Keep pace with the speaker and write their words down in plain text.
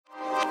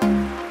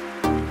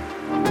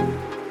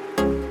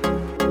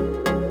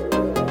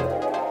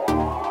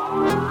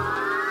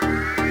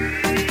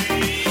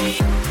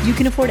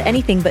can afford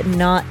anything, but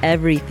not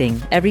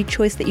everything. Every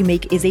choice that you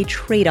make is a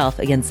trade-off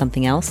against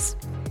something else.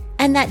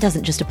 And that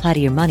doesn't just apply to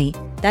your money.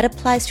 That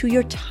applies to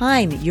your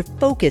time, your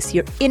focus,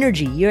 your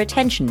energy, your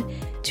attention,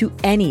 to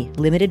any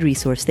limited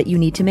resource that you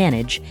need to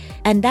manage.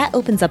 And that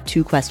opens up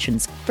two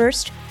questions.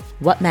 First,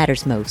 what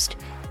matters most?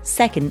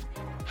 Second,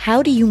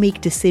 how do you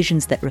make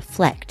decisions that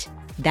reflect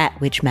that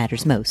which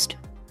matters most?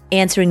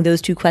 Answering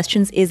those two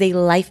questions is a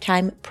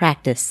lifetime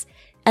practice.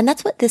 And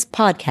that's what this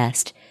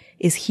podcast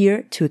is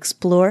here to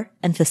explore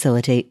and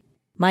facilitate.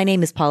 My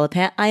name is Paula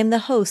Pant. I am the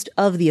host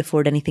of the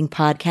Afford Anything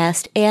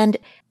podcast. And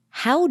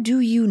how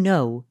do you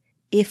know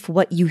if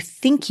what you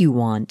think you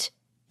want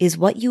is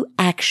what you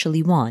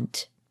actually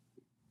want?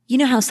 You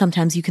know how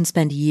sometimes you can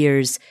spend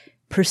years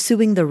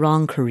pursuing the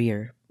wrong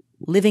career,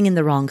 living in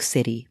the wrong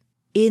city,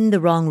 in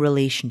the wrong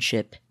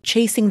relationship,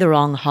 chasing the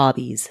wrong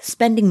hobbies,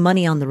 spending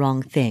money on the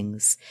wrong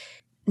things.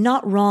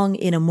 Not wrong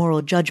in a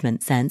moral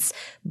judgment sense,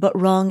 but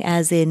wrong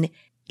as in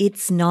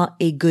it's not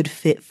a good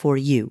fit for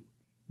you.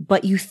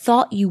 But you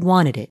thought you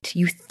wanted it.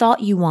 You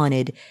thought you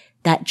wanted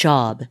that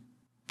job,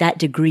 that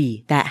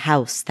degree, that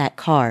house, that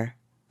car,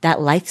 that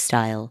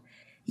lifestyle.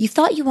 You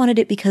thought you wanted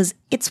it because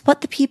it's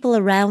what the people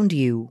around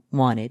you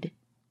wanted.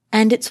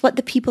 And it's what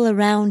the people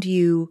around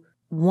you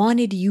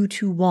wanted you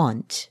to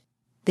want.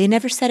 They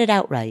never said it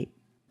outright,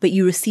 but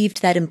you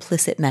received that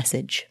implicit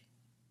message.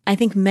 I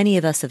think many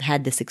of us have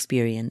had this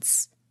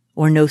experience,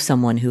 or know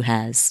someone who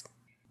has.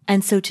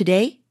 And so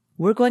today,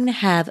 we're going to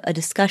have a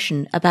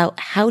discussion about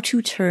how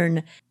to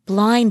turn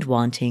blind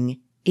wanting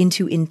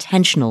into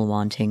intentional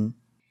wanting,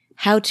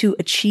 how to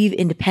achieve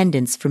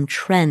independence from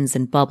trends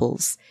and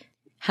bubbles,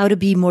 how to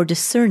be more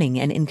discerning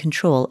and in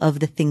control of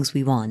the things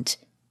we want.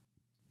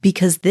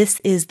 Because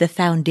this is the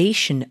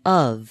foundation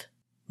of,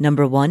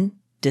 number one,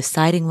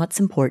 deciding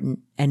what's important,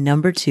 and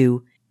number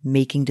two,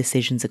 making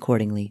decisions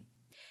accordingly.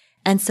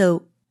 And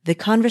so the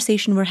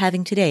conversation we're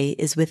having today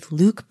is with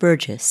Luke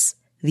Burgis,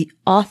 the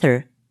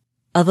author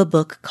of a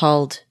book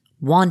called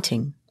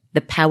Wanting,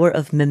 The Power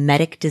of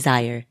Mimetic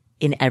Desire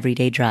in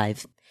Everyday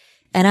Drive.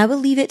 And I will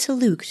leave it to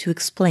Luke to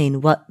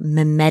explain what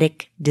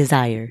mimetic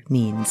desire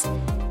means.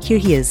 Here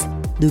he is,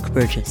 Luke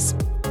Burgis.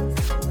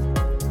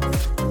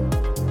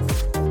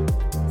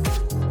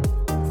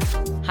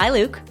 Hi,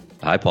 Luke.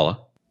 Hi, Paula.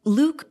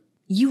 Luke,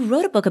 you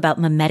wrote a book about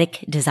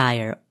mimetic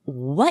desire.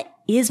 What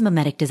is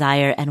mimetic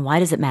desire and why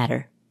does it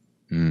matter?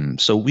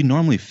 So we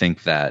normally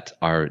think that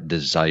our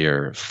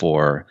desire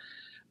for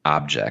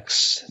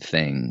objects,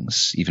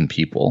 things, even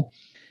people,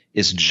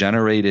 is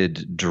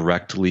generated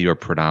directly or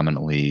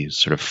predominantly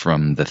sort of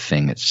from the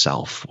thing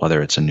itself,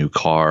 whether it's a new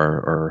car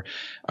or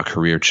a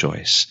career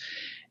choice.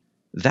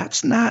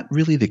 That's not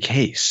really the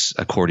case,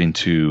 according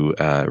to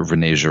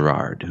René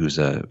Girard, who's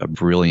a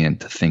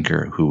brilliant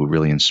thinker who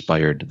really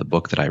inspired the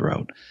book that I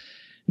wrote.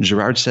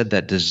 Girard said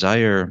that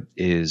desire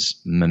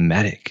is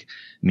mimetic,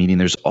 meaning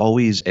there's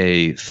always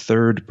a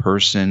third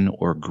person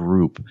or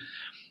group,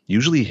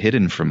 usually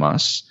hidden from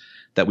us,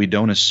 that we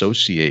don't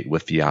associate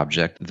with the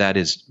object that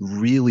is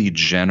really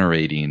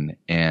generating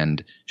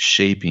and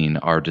shaping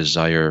our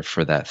desire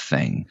for that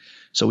thing.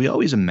 So we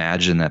always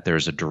imagine that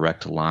there's a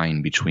direct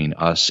line between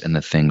us and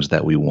the things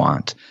that we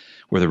want,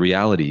 where the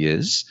reality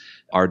is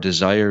our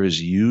desire is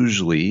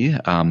usually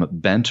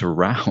bent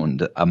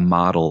around a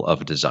model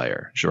of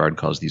desire. Girard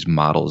calls these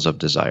models of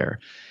desire.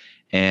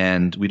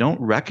 And we don't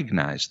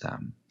recognize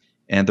them.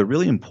 And they're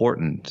really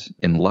important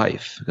in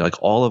life.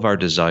 Like all of our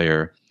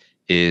desire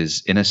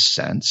is, in a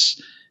sense,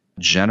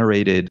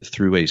 generated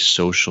through a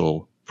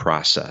social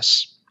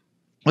process,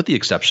 with the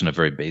exception of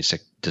very basic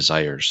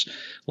desires.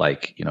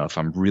 Like, if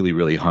I'm really,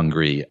 really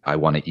hungry, I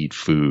want to eat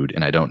food,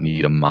 and I don't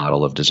need a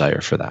model of desire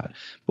for that.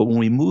 But when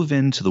we move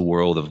into the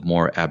world of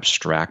more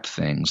abstract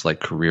things like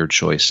career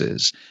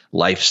choices,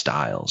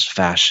 lifestyles,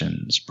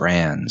 fashions,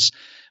 brands,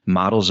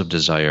 models of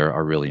desire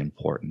are really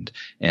important.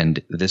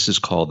 And this is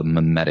called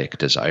mimetic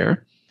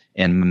desire.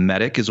 And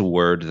mimetic is a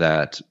word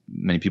that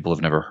many people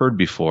have never heard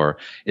before.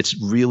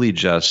 It's really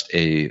just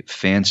a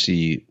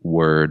fancy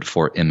word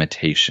for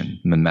imitation.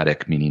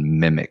 Mimetic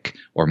meaning mimic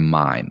or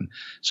mime.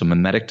 So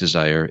mimetic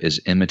desire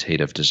is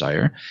imitative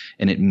desire.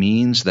 And it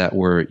means that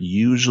we're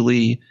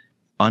usually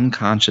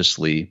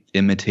unconsciously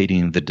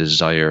imitating the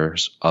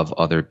desires of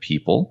other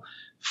people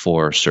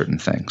for certain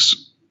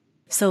things.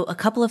 So a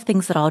couple of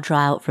things that I'll draw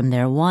out from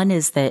there. One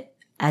is that,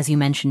 as you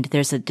mentioned,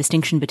 there's a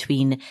distinction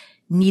between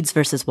needs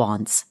versus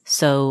wants.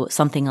 So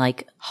something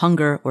like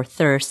hunger or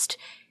thirst,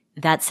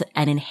 that's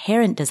an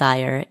inherent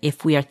desire.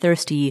 If we are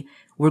thirsty,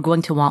 we're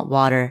going to want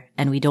water,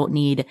 and we don't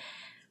need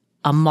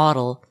a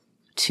model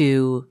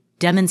to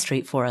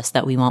demonstrate for us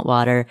that we want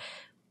water.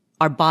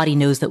 Our body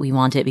knows that we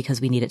want it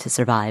because we need it to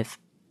survive.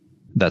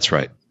 That's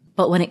right.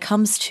 But when it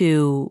comes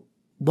to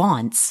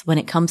wants, when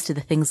it comes to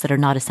the things that are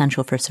not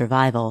essential for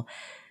survival,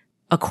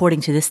 according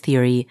to this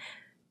theory,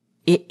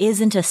 it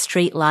isn't a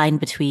straight line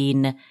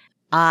between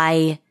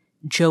I,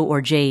 Joe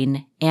or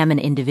Jane, am an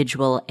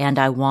individual and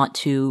I want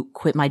to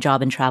quit my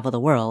job and travel the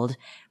world.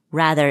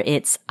 Rather,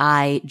 it's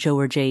I, Joe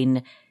or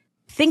Jane,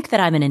 think that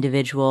I'm an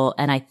individual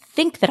and I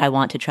think that I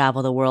want to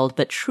travel the world,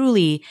 but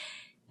truly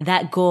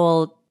that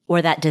goal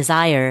or that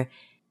desire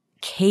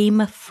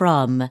came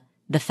from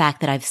the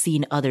fact that I've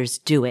seen others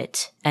do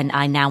it, and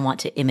I now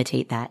want to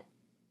imitate that.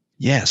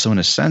 Yeah. So in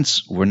a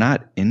sense, we're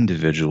not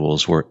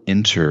individuals, we're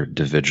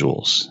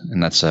interdividuals.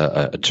 And that's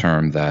a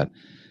term that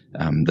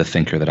the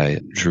thinker that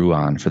I drew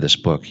on for this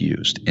book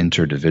used,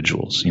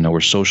 interdividuals. We're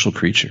social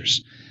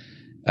creatures.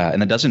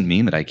 And that doesn't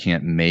mean that I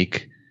can't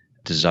make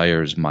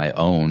desires my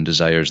own,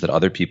 desires that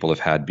other people have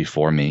had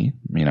before me,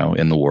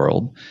 in the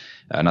world.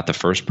 Not the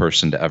first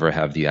person to ever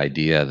have the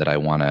idea that I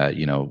want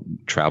to,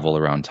 travel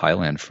around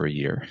Thailand for a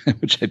year,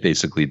 which I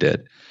basically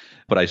did.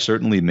 But I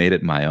certainly made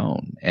it my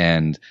own.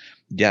 And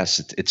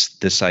yes, it's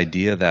this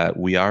idea that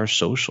we are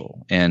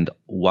social. And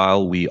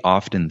while we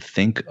often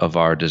think of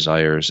our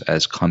desires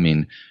as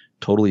coming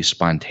totally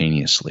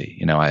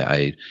spontaneously,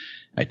 I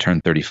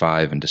turned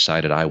 35 and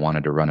decided I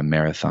wanted to run a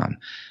marathon.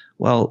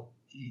 Well,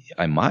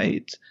 I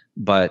might,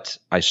 but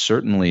I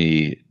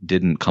certainly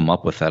didn't come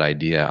up with that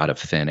idea out of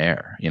thin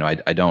air.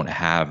 I don't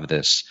have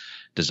this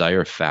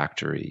desire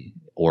factory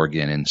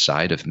organ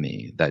inside of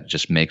me that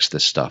just makes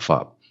this stuff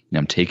up.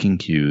 I'm taking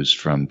cues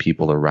from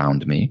people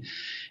around me.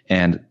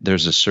 And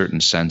there's a certain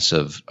sense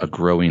of a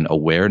growing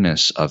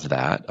awareness of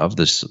that, of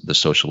the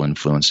social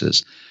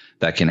influences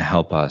that can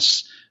help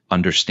us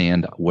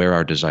understand where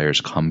our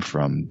desires come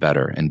from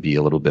better and be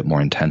a little bit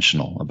more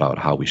intentional about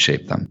how we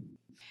shape them.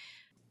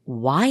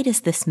 Why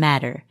does this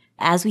matter?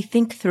 As we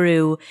think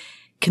through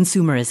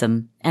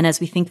consumerism and as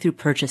we think through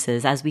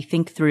purchases, as we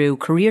think through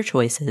career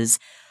choices,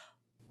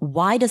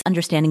 why does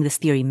understanding this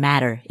theory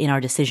matter in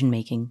our decision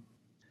making?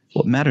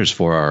 Well, it matters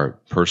for our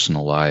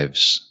personal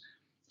lives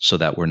so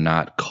that we're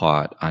not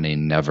caught on a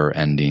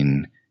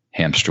never-ending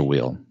hamster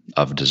wheel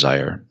of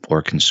desire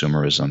or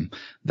consumerism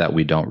that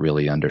we don't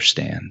really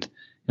understand.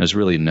 There's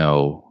really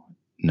no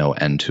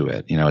end to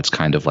it. It's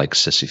kind of like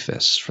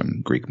Sisyphus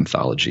from Greek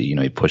mythology.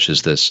 He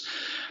pushes this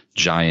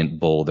giant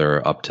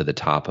boulder up to the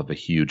top of a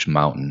huge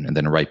mountain, and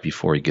then right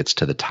before he gets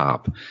to the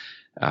top,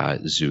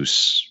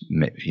 Zeus,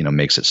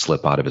 makes it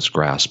slip out of his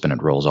grasp, and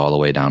it rolls all the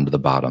way down to the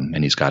bottom,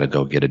 and he's got to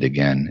go get it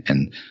again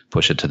and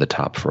push it to the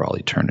top for all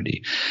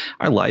eternity.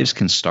 Our lives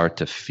can start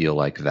to feel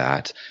like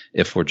that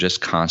if we're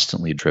just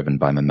constantly driven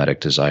by mimetic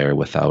desire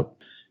without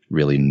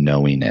really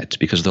knowing it,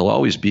 because there'll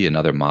always be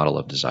another model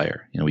of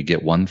desire. We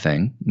get one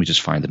thing, we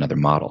just find another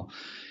model,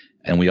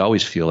 and we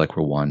always feel like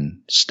we're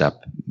one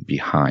step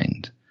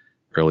behind.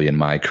 Early in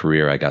my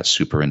career, I got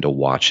super into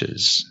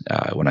watches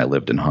when I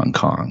lived in Hong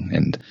Kong,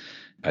 and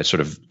I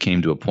sort of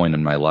came to a point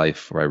in my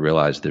life where I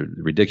realized the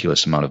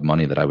ridiculous amount of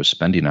money that I was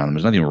spending on them.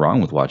 There's nothing wrong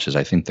with watches.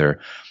 I think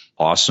they're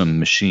awesome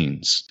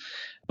machines.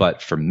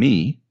 But for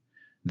me,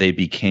 they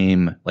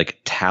became like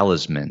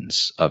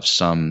talismans of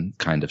some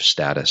kind of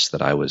status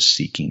that I was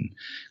seeking,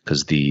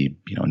 because the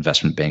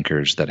investment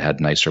bankers that had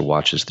nicer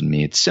watches than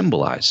me, it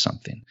symbolized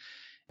something.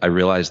 I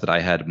realized that I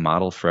had a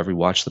model for every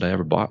watch that I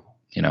ever bought,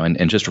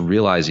 and just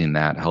realizing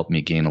that helped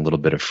me gain a little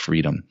bit of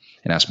freedom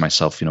and ask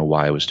myself,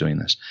 why I was doing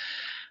this.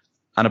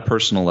 On a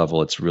personal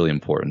level, it's really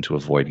important to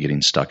avoid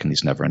getting stuck in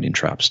these never-ending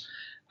traps.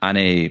 On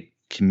a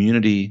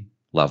community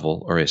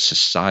level or a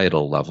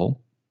societal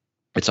level,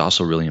 it's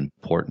also really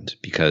important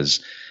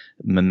because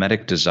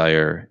mimetic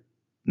desire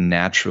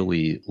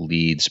naturally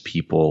leads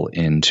people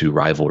into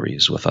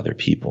rivalries with other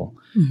people,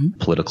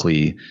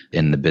 politically,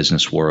 in the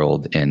business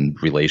world, in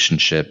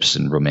relationships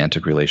and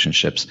romantic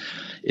relationships.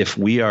 If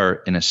we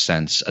are, in a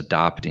sense,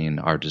 adopting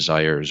our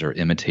desires or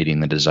imitating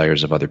the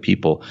desires of other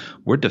people,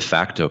 we're de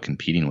facto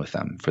competing with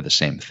them for the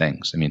same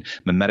things. I mean,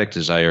 mimetic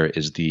desire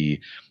is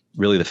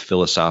really the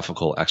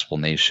philosophical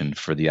explanation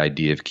for the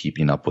idea of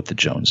keeping up with the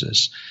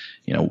Joneses.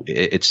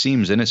 It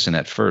seems innocent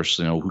at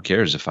first. Who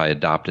cares if I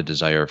adopt a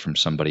desire from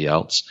somebody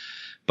else?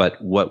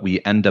 But what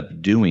we end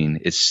up doing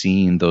is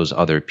seeing those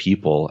other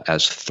people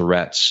as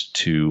threats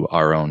to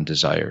our own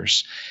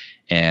desires.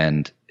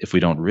 And if we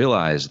don't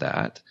realize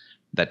that,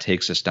 that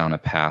takes us down a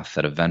path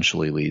that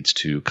eventually leads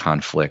to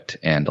conflict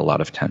and a lot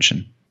of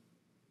tension.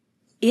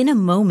 In a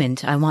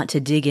moment, I want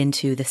to dig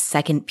into the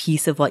second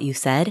piece of what you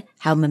said,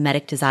 how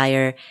mimetic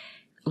desire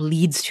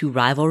leads to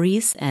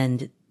rivalries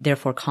and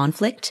therefore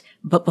conflict.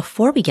 But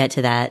before we get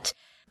to that,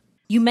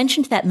 you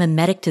mentioned that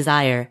mimetic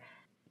desire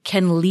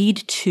can lead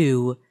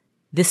to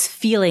this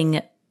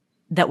feeling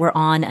that we're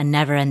on a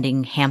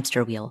never-ending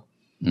hamster wheel.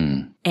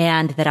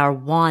 And that our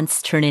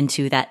wants turn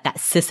into that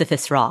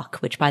Sisyphus rock,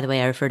 which, by the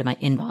way, I refer to my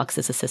inbox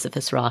as a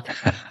Sisyphus rock.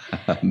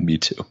 Me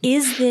too.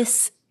 Is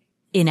this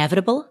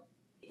inevitable?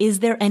 Is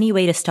there any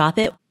way to stop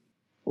it?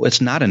 Well,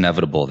 it's not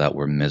inevitable that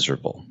we're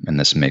miserable, and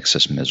this makes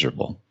us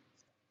miserable.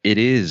 It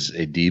is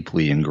a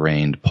deeply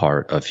ingrained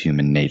part of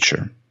human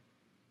nature.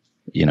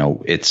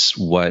 It's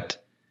what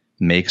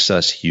makes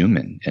us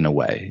human in a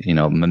way.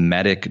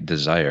 Mimetic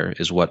desire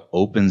is what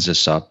opens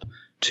us up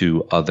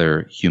to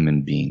other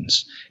human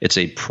beings. It's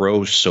a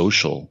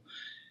pro-social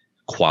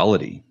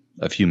quality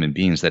of human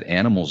beings that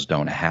animals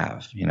don't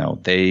have.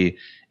 They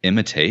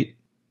imitate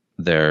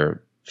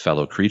their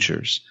fellow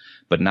creatures,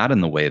 but not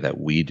in the way that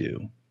we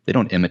do. They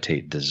don't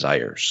imitate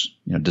desires.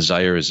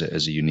 Desire is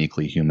a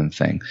uniquely human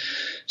thing.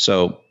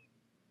 So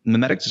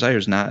mimetic desire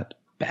is not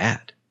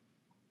bad.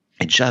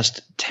 It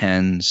just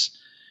tends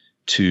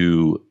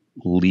to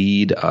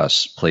lead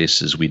us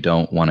places we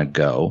don't want to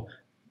go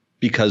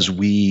because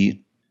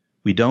we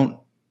don't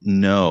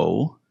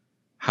know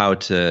how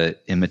to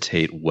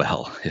imitate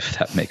well, if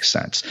that makes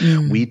sense.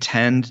 We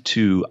tend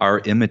to, our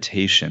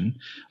imitation,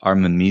 our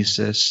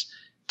mimesis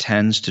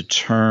tends to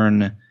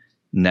turn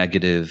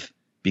negative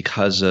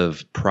because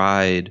of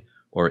pride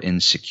or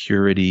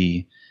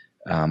insecurity,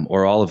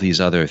 or all of these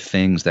other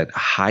things that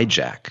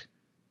hijack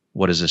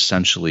what is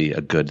essentially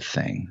a good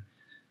thing.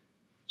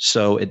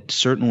 So it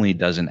certainly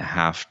doesn't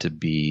have to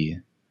be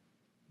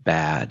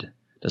bad,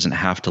 doesn't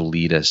have to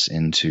lead us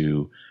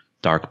into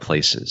dark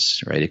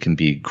places, right? It can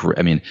be,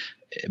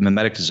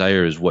 mimetic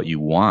desire is what you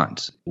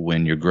want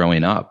when you're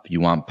growing up.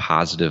 You want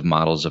positive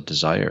models of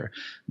desire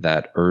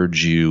that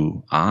urge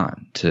you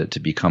on to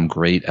become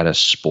great at a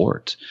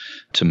sport,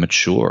 to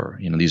mature.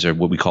 These are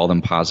what we call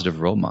them positive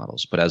role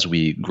models. But as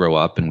we grow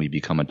up and we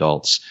become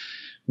adults,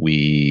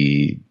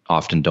 we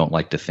often don't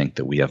like to think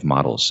that we have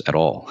models at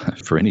all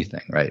for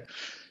anything, right?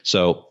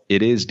 So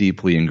it is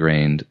deeply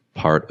ingrained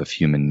part of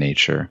human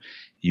nature.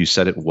 You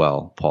said it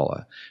well,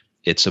 Paula.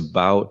 It's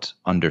about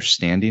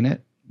understanding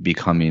it,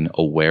 becoming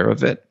aware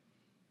of it,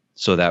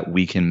 so that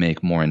we can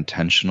make more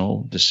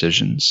intentional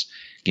decisions,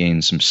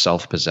 gain some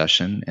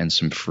self-possession and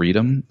some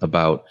freedom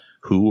about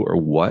who or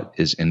what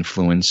is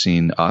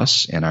influencing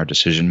us in our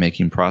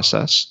decision-making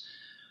process,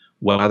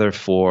 whether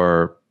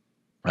for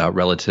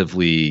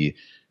relatively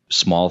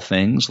small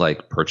things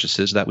like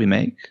purchases that we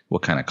make,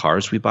 what kind of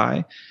cars we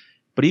buy,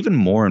 but even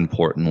more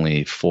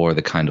importantly, for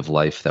the kind of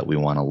life that we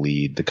want to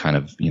lead, the kind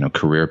of,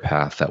 career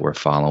path that we're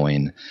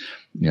following,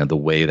 the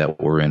way that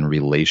we're in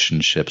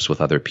relationships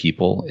with other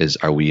people.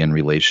 Are we in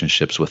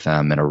relationships with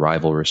them in a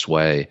rivalrous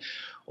way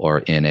or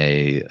in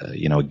a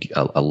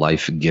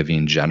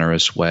life-giving,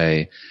 generous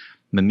way?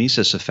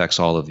 Mimesis affects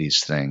all of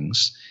these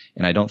things.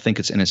 And I don't think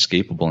it's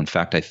inescapable. In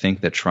fact, I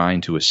think that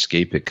trying to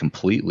escape it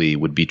completely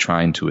would be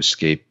trying to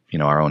escape,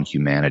 our own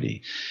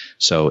humanity.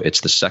 So it's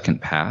the second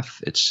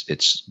path.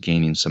 It's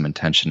gaining some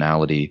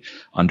intentionality,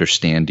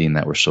 understanding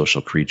that we're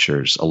social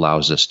creatures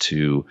allows us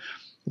to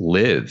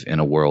live in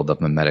a world of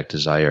mimetic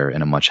desire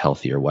in a much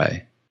healthier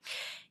way.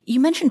 You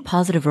mentioned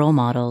positive role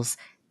models.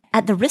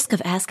 At the risk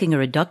of asking a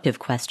reductive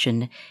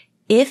question,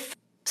 if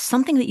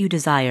something that you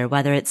desire,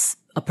 whether it's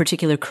a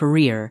particular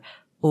career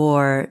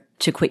or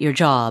to quit your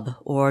job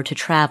or to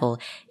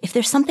travel, if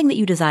there's something that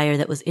you desire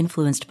that was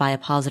influenced by a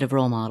positive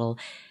role model,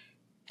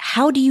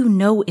 how do you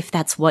know if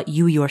that's what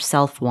you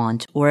yourself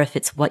want or if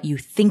it's what you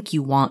think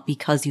you want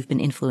because you've been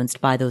influenced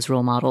by those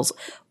role models?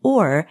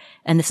 Or,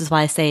 and this is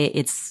why I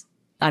say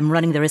I'm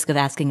running the risk of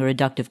asking a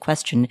reductive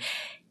question,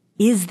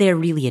 is there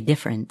really a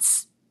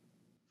difference?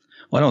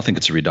 Well, I don't think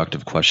it's a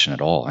reductive question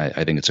at all.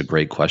 I think it's a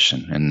great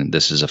question. And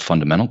this is a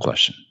fundamental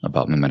question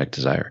about mimetic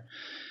desire.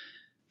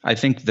 I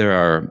think there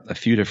are a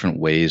few different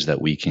ways that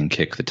we can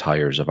kick the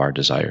tires of our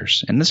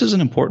desires. And this is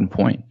an important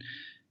point.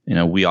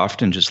 We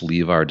often just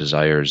leave our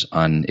desires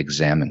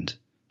unexamined,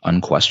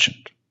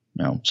 unquestioned.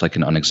 It's like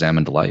an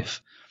unexamined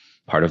life.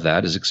 Part of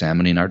that is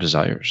examining our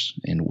desires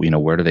and,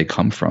 where do they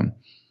come from?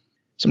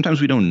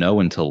 Sometimes we don't know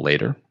until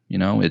later. We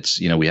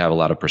have a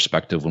lot of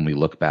perspective when we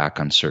look back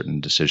on certain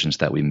decisions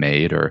that we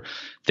made or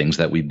things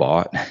that we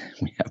bought.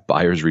 We have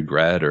buyer's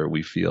regret, or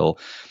we feel,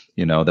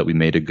 that we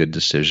made a good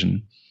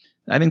decision.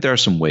 I think there are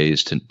some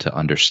ways to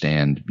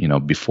understand,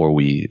 before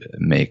we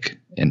make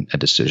a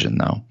decision,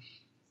 though.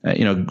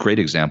 Great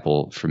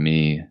example for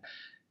me,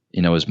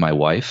 is my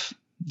wife.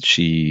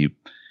 She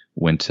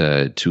went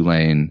to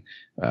Tulane,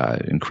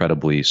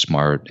 incredibly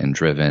smart and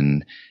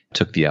driven,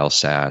 took the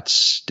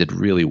LSATs, did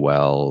really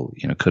well,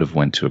 could have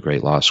went to a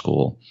great law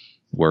school,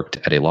 worked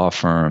at a law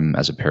firm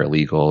as a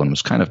paralegal, and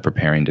was kind of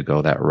preparing to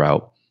go that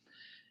route.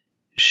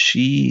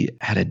 She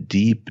had a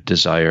deep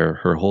desire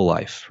her whole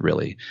life,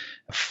 really,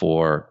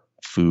 for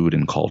food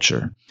and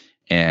culture.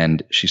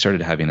 And she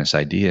started having this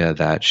idea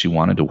that she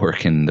wanted to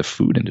work in the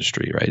food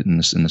industry, right, in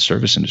the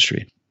service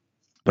industry.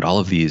 But all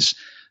of these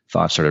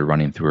thoughts started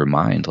running through her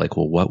mind, like,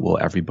 well, what will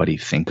everybody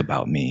think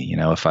about me?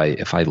 If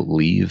I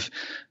leave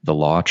the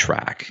law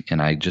track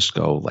and I just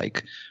go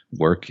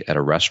work at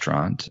a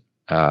restaurant,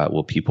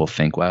 will people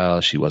think,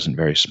 well, she wasn't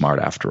very smart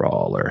after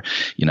all, or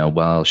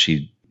well,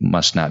 she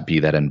must not be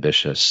that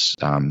ambitious,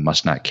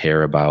 must not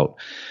care about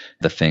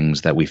the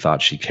things that we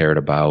thought she cared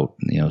about,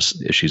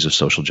 issues of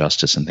social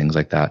justice and things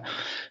like that.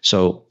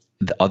 So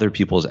the other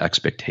people's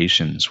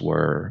expectations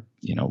were,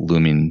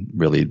 looming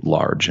really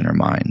large in her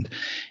mind.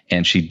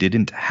 And she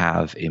didn't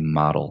have a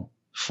model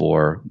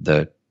for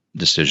the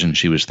decision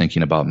she was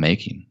thinking about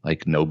making.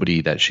 Like,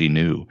 nobody that she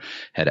knew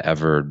had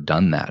ever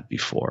done that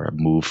before,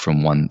 moved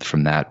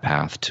from that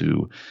path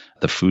to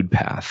the food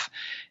path,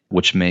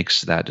 which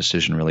makes that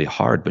decision really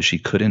hard, but she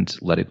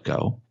couldn't let it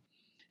go.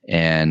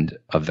 And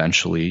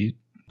eventually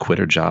quit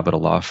her job at a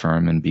law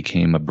firm and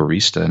became a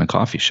barista in a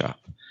coffee shop.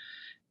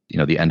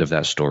 The end of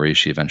that story,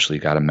 she eventually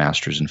got a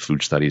master's in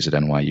food studies at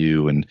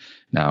NYU and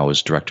now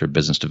is director of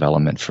business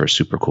development for a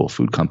super cool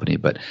food company.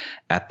 But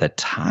at the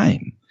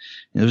time,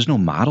 There was no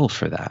model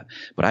for that.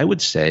 But I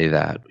would say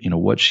that,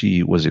 what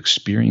she was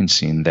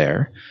experiencing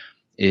there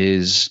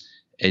is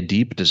a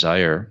deep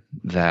desire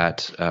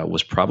that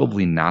was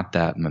probably not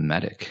that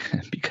mimetic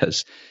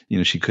because,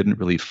 she couldn't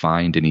really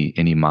find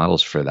any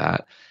models for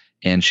that.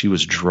 And she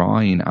was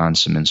drawing on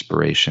some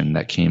inspiration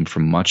that came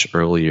from much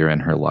earlier in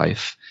her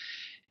life.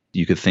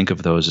 You could think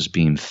of those as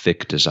being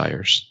thick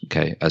desires,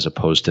 okay, as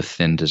opposed to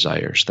thin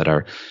desires that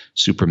are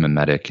super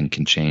mimetic and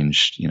can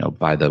change,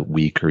 by the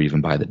week or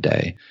even by the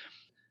day.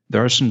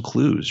 There are some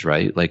clues,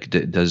 right? Like,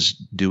 does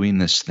doing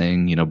this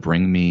thing,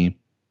 bring me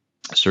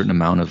a certain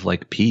amount of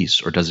like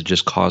peace, or does it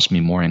just cause me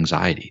more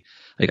anxiety?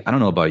 Like, I don't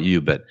know about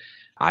you, but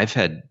I've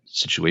had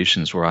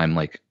situations where I'm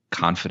like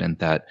confident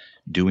that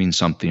doing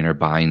something or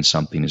buying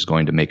something is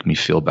going to make me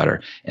feel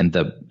better. And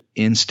the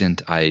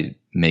instant I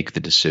make the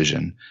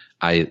decision,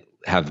 I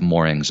have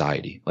more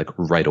anxiety, like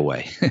right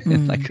away.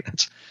 Like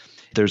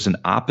there's an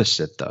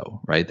opposite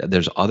though, right?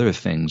 There's other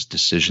things,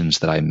 decisions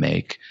that I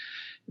make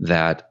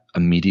that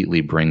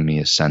immediately bring me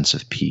a sense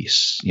of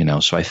peace,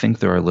 So I think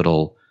there are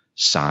little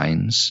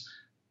signs,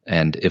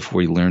 and if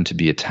we learn to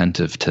be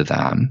attentive to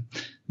them,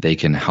 they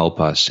can help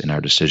us in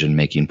our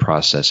decision-making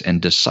process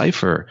and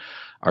decipher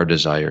our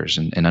desires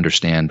and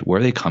understand, where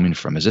are they coming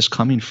from? Is this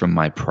coming from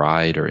my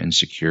pride or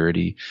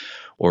insecurity,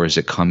 or is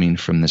it coming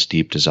from this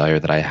deep desire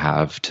that I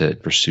have to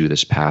pursue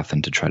this path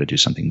and to try to do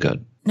something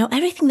good? Now,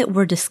 everything that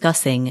we're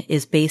discussing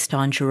is based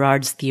on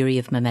Girard's theory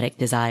of mimetic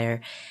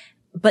desire,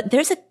 but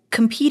there's a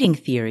competing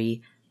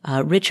theory,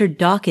 Richard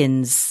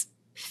Dawkins'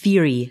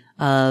 theory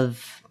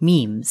of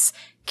memes.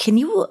 Can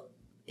you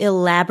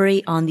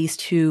elaborate on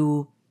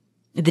the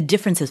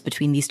differences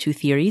between these two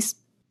theories?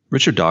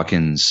 Richard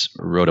Dawkins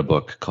wrote a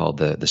book called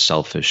The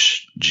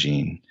Selfish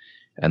Gene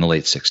in the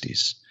late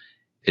 60s.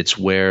 It's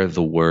where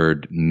the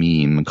word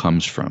meme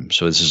comes from.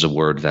 So this is a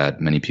word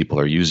that many people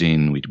are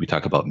using. We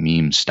talk about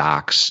meme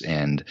stocks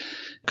and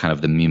kind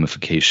of the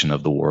memification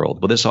of the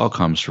world. But this all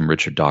comes from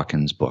Richard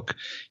Dawkins' book.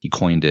 He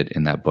coined it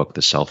in that book,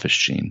 The Selfish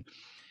Gene.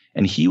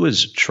 And he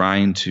was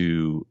trying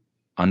to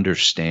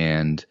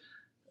understand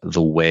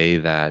the way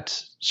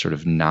that sort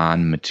of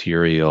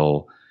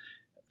non-material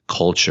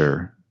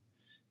culture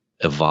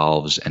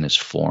evolves and is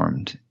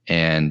formed.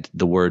 And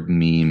the word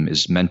meme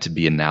is meant to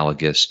be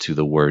analogous to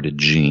the word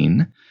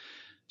gene.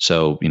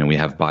 So, we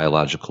have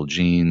biological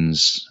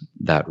genes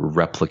that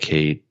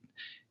replicate,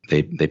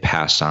 they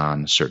pass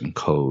on certain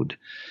code.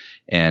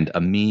 And a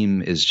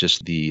meme is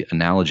just the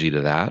analogy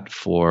to that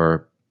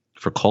for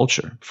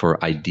culture,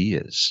 for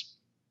ideas.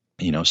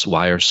 So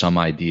why are some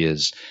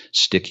ideas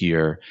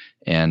stickier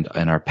and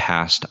are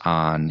passed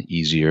on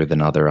easier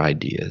than other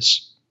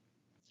ideas?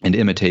 And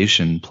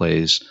imitation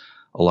plays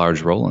a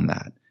large role in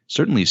that.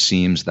 Certainly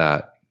seems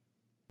that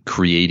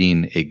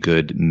creating a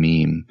good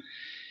meme,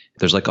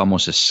 there's like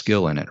almost a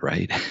skill in it,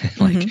 right?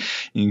 Like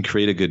you can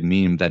create a good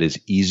meme that is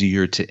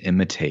easier to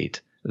imitate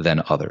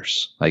than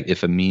others. Like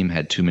if a meme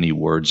had too many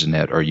words in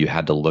it, or you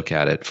had to look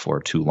at it for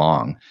too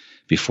long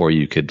before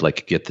you could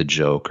like get the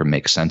joke or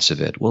make sense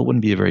of it, well, it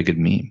wouldn't be a very good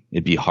meme.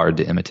 It'd be hard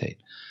to imitate.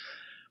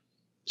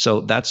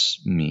 So that's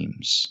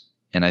memes.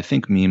 And I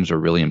think memes are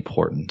really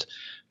important.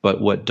 But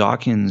what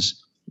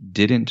Dawkins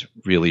didn't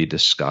really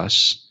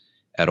discuss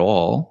at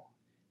all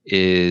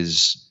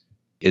is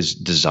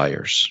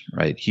desires,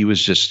 right? He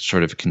was just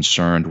sort of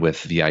concerned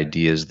with the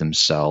ideas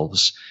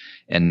themselves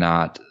and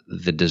not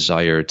the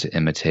desire to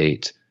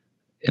imitate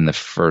in the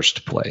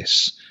first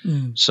place.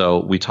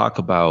 So we talk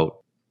about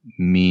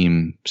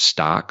meme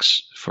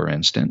stocks, for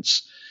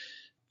instance.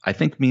 I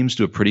think memes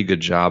do a pretty good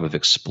job of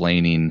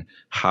explaining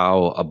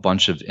how a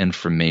bunch of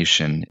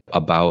information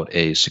about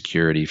a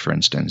security, for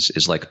instance,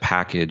 is like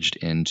packaged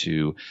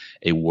into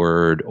a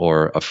word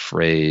or a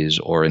phrase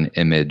or an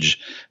image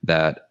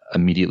that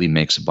immediately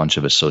makes a bunch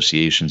of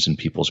associations in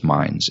people's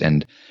minds.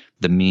 And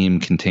the meme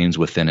contains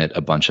within it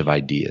a bunch of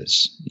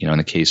ideas. In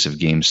the case of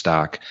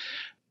GameStop,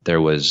 there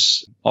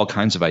was all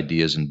kinds of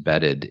ideas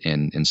embedded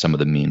in some of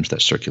the memes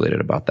that circulated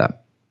about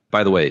that.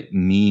 By the way,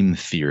 meme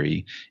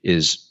theory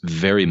is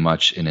very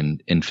much in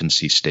an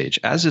infancy stage,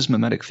 as is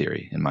mimetic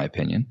theory, in my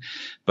opinion.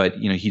 But,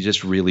 he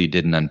just really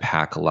didn't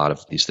unpack a lot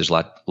of these. There's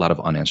a lot of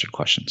unanswered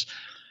questions.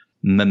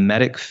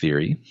 Mimetic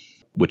theory,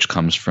 which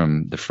comes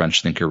from the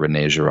French thinker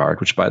René Girard,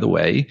 which, by the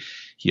way,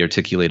 he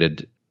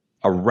articulated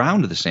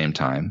around the same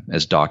time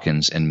as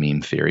Dawkins and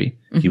meme theory.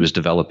 He was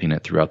developing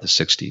it throughout the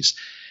 60s,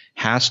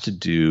 has to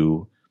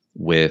do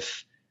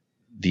with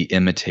the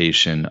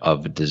imitation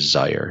of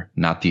desire,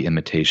 not the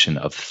imitation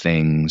of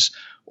things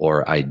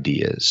or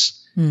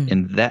ideas.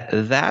 And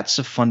that's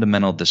a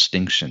fundamental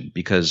distinction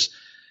because,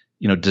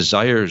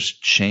 desires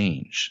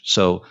change.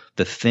 So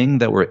the thing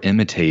that we're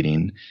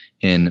imitating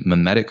in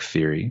mimetic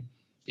theory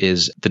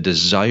is the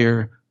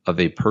desire of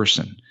a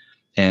person,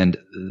 and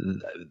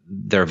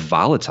they're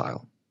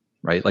volatile,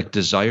 right? Like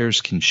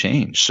desires can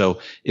change.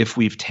 So if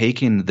we've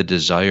taken the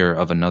desire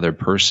of another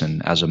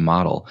person as a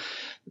model,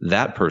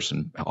 that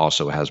person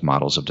also has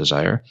models of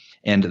desire,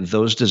 and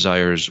those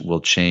desires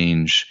will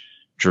change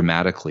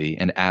dramatically.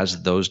 And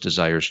as those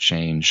desires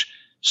change,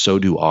 so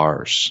do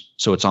ours.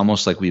 So it's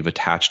almost like we've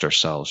attached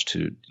ourselves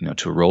to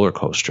a roller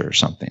coaster or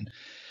something.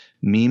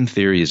 Meme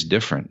theory is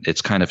different.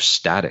 It's kind of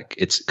static.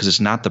 It's because it's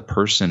not the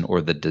person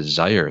or the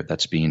desire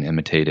that's being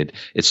imitated.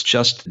 It's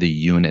just the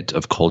unit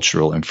of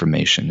cultural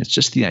information. It's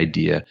just the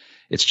idea.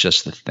 It's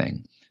just the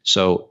thing.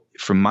 So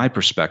from my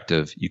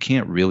perspective, you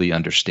can't really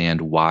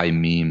understand why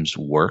memes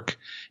work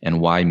and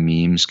why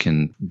memes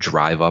can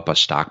drive up a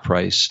stock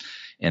price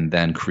and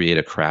then create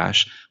a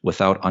crash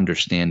without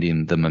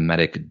understanding the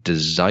mimetic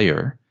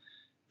desire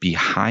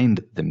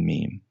behind the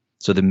meme.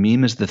 So the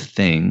meme is the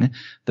thing.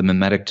 The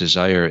mimetic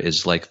desire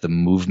is like the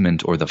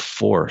movement or the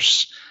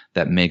force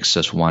that makes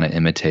us want to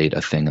imitate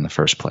a thing in the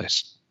first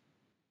place.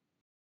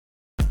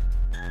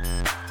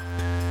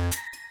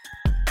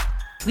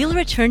 We'll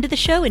return to the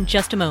show in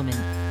just a moment.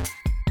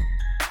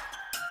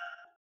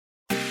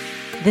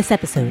 This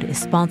episode is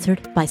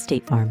sponsored by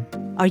State Farm.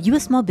 Are you a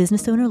small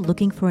business owner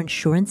looking for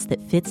insurance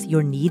that fits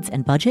your needs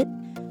and budget?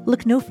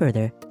 Look no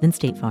further than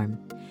State Farm.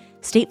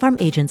 State Farm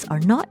agents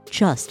are not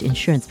just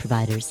insurance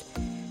providers.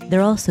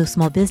 They're also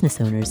small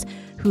business owners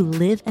who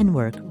live and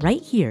work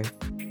right here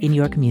in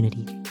your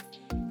community.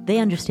 They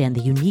understand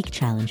the unique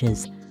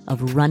challenges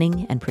of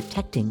running and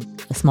protecting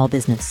a small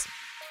business.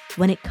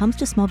 When it comes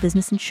to small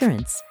business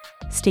insurance,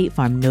 State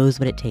Farm knows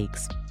what it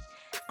takes.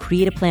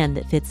 Create a plan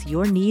that fits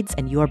your needs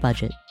and your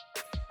budget.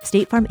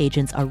 State Farm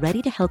agents are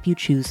ready to help you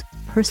choose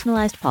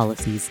personalized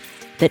policies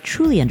that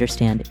truly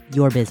understand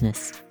your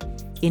business.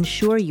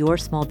 Insure your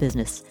small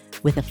business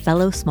with a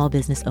fellow small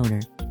business owner.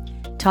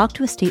 Talk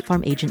to a State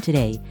Farm agent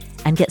today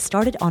and get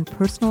started on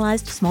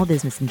personalized small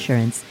business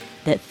insurance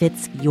that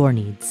fits your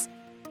needs.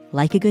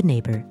 Like a good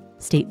neighbor,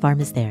 State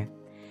Farm is there.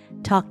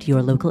 Talk to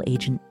your local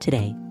agent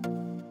today.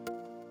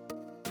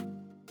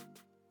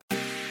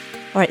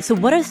 All right, so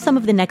what are some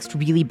of the next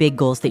really big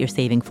goals that you're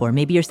saving for?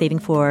 Maybe you're saving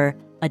for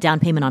a down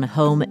payment on a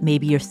home.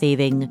 Maybe you're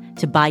saving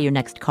to buy your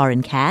next car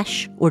in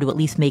cash or to at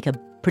least make a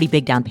pretty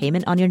big down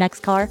payment on your next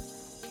car.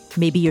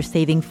 Maybe you're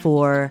saving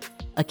for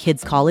a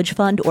kid's college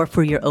fund or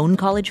for your own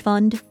college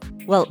fund.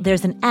 Well,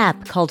 there's an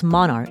app called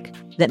Monarch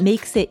that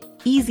makes it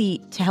easy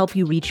to help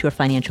you reach your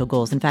financial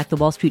goals. In fact, the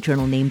Wall Street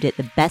Journal named it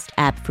the best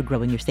app for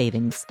growing your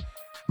savings.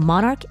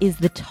 Monarch is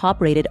the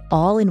top-rated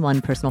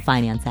all-in-one personal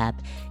finance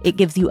app. It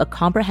gives you a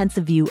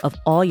comprehensive view of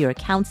all your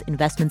accounts,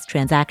 investments,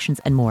 transactions,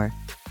 and more.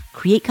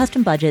 Create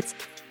custom budgets,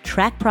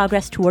 track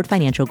progress toward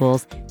financial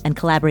goals, and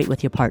collaborate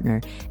with your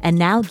partner. And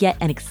now get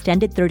an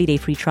extended 30-day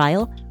free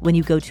trial when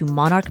you go to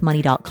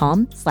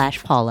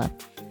monarchmoney.com/Paula.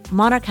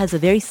 Monarch has a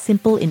very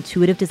simple,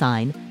 intuitive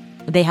design.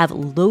 They have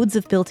loads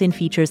of built-in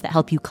features that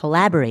help you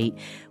collaborate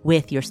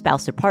with your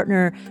spouse or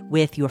partner,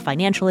 with your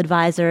financial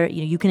advisor.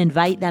 You can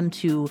invite them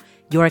to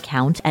your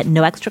account at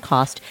no extra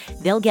cost.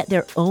 They'll get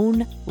their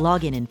own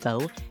login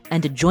info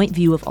and a joint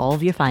view of all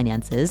of your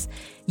finances.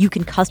 You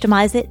can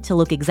customize it to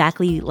look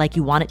exactly like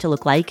you want it to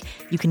look like.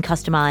 You can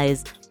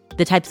customize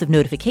the types of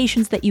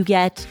notifications that you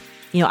get.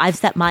 I've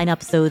set mine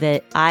up so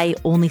that I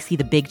only see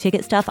the big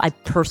ticket stuff. I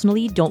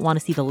personally don't want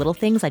to see the little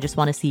things. I just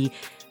want to see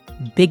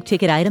big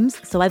ticket items.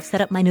 So I've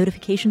set up my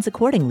notifications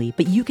accordingly,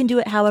 but you can do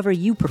it however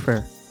you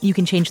prefer. You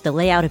can change the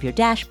layout of your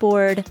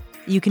dashboard.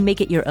 You can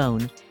make it your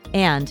own.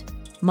 And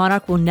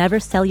Monarch will never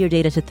sell your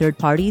data to third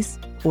parties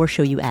or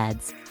show you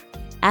ads.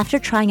 After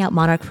trying out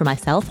Monarch for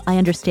myself, I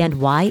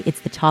understand why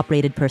it's the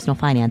top-rated personal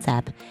finance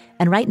app.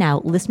 And right now,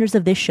 listeners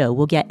of this show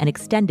will get an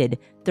extended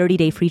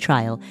 30-day free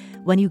trial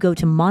when you go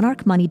to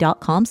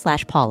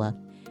monarchmoney.com/Paula.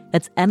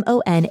 That's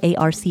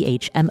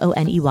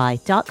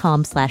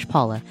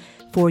monarchmoney.com/Paula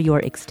for your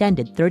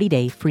extended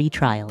 30-day free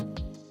trial.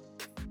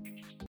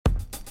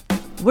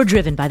 We're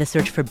driven by the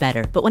search for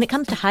better, but when it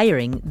comes to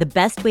hiring, the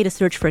best way to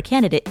search for a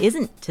candidate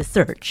isn't to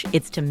search,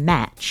 it's to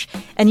match.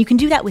 And you can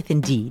do that with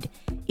Indeed.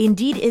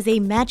 Indeed is a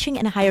matching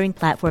and hiring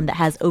platform that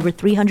has over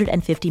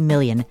 350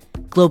 million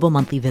global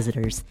monthly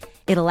visitors.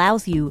 It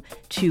allows you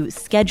to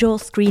schedule,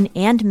 screen,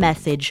 and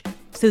message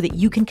so that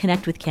you can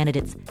connect with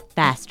candidates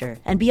faster.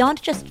 And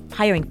beyond just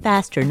hiring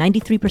faster,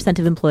 93%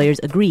 of employers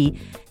agree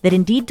that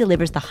Indeed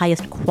delivers the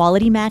highest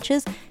quality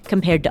matches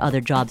compared to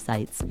other job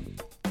sites.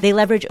 They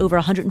leverage over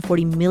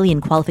 140 million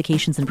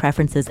qualifications and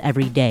preferences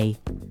every day,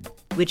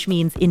 which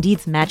means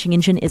Indeed's matching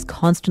engine is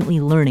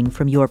constantly learning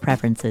from your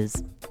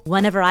preferences.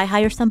 Whenever I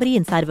hire somebody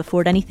inside of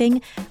Afford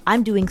Anything,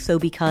 I'm doing so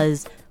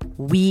because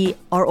we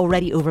are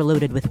already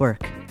overloaded with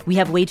work. We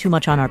have way too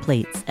much on our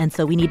plates, and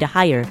so we need to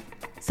hire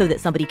so that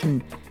somebody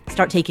can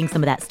start taking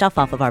some of that stuff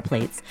off of our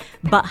plates.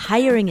 But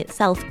hiring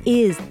itself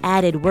is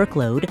added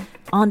workload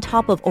on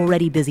top of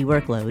already busy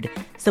workload.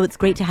 So it's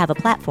great to have a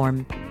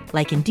platform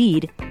like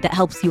Indeed that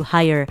helps you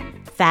hire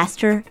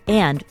faster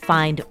and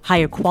find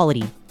higher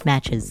quality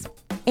matches.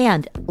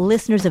 And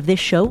listeners of this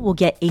show will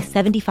get a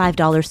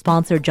 $75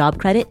 sponsored job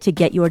credit to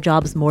get your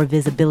jobs more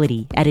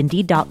visibility at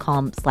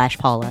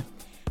Indeed.com/Paula.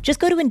 Just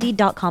go to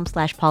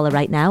Indeed.com/Paula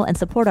right now and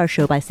support our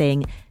show by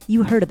saying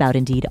you heard about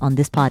Indeed on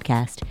this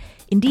podcast.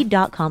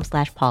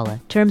 Indeed.com/Paula.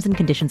 Terms and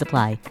conditions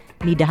apply.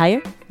 Need to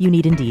hire? You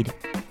need Indeed.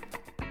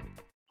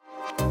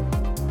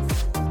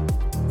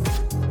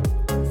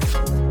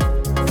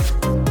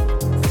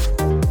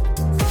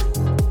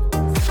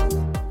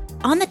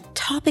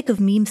 topic of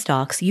meme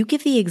stocks, you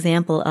give the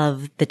example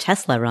of the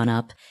Tesla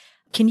run-up.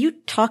 Can you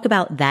talk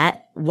about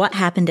that, what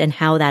happened and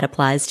how that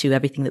applies to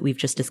everything that we've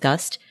just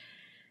discussed?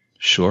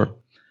 Sure.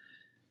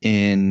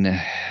 In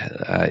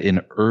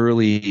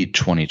early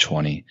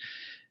 2020,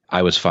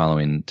 I was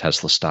following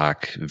Tesla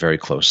stock very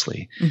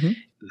closely. Mm-hmm.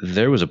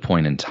 There was a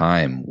point in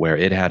time where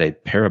it had a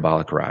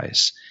parabolic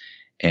rise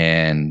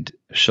and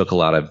shook a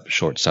lot of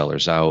short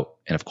sellers out.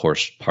 And of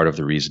course, part of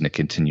the reason it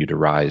continued to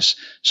rise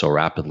so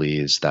rapidly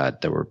is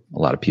that there were a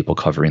lot of people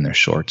covering their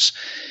shorts.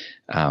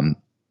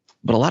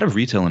 But a lot of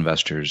retail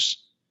investors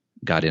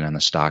got in on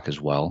the stock as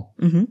well,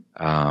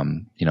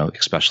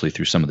 especially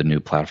through some of the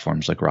new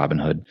platforms like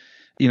Robinhood.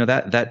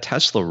 That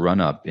Tesla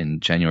run-up in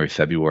January,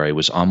 February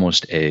was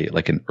almost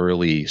an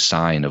early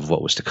sign of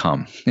what was to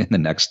come in the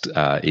next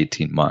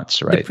 18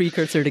 months, right? The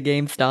precursor to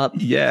GameStop.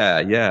 Yeah.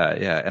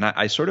 And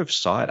I sort of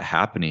saw it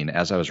happening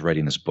as I was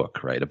writing this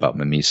book, right, about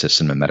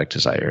mimesis and mimetic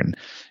desire. And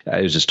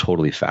I was just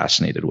totally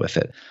fascinated with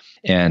it.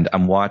 And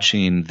I'm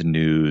watching the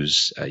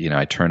news,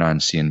 I turn on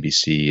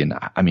CNBC, and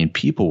I mean,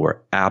 people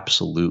were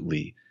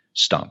absolutely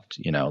stumped,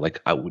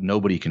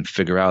 nobody can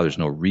figure out, there's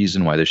no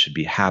reason why this should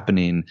be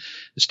happening.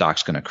 The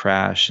stock's going to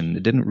crash. And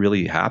it didn't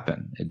really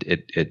happen.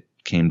 It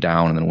came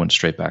down and then went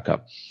straight back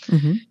up.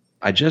 Mm-hmm.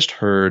 I just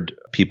heard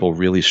people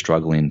really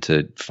struggling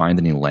to find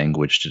any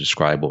language to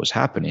describe what was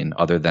happening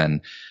other than,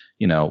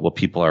 well,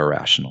 people are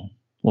irrational.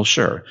 Well,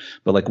 sure.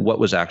 But what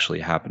was actually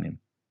happening?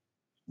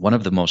 One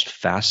of the most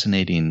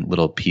fascinating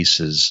little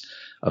pieces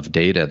of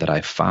data that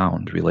I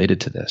found related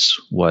to this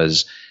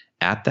was,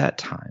 at that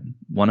time,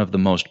 one of the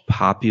most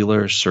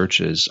popular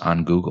searches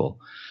on Google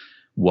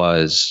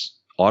was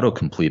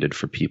auto-completed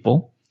for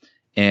people.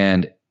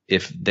 And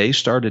if they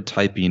started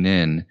typing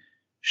in,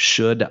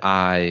 should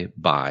I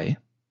buy?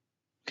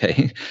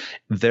 Okay.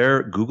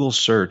 Their Google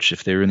search,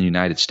 if they're in the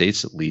United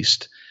States at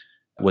least,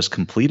 was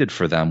completed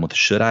for them with,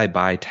 should I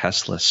buy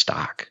Tesla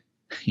stock?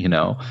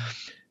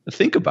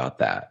 Think about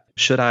that.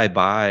 Should I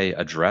buy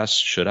a dress?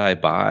 Should I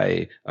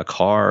buy a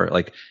car?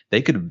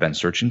 They could have been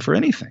searching for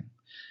anything.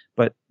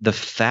 But the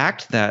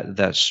fact that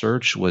that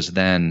search was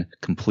then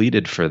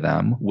completed for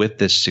them with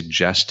this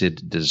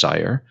suggested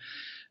desire,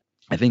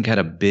 I think had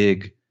a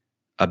big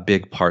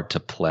part to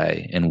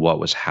play in what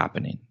was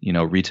happening.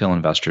 Retail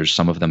investors,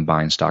 some of them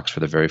buying stocks for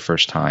the very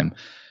first time,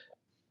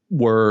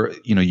 were,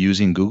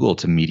 using Google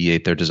to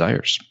mediate their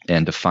desires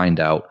and to find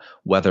out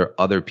whether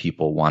other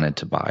people wanted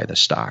to buy the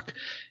stock.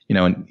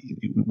 And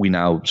we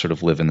now sort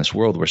of live in this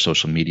world where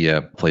social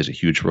media plays a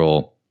huge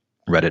role.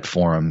 Reddit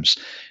forums,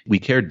 we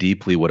care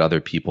deeply what other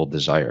people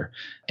desire,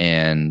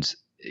 and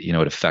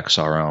it affects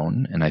our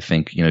own. And I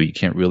think you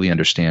can't really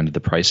understand the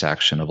price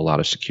action of a lot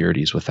of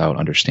securities without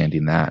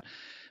understanding that.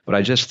 But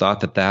I just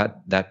thought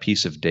that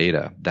piece of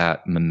data,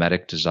 that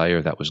mimetic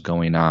desire that was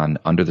going on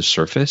under the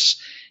surface,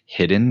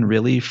 hidden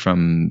really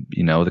from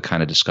the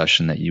kind of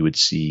discussion that you would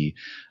see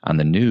on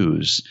the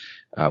news,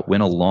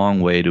 went a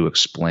long way to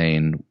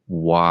explain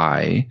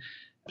why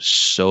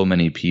so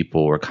many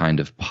people were kind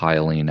of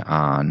piling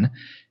on.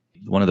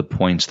 One of the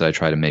points that I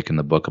try to make in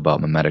the book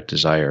about mimetic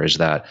desire is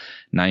that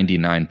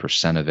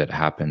 99% of it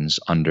happens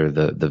under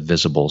the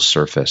visible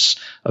surface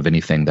of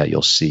anything that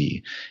you'll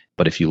see.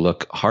 But if you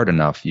look hard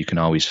enough, you can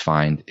always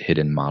find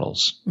hidden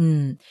models.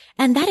 And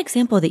that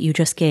example that you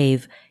just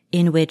gave,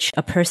 in which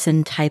a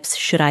person types,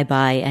 should I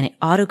buy, and it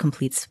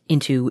auto-completes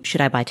into,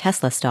 should I buy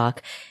Tesla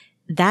stock,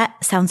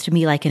 that sounds to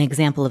me like an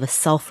example of a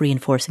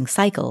self-reinforcing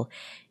cycle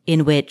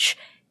in which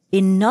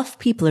enough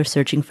people are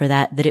searching for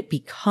that it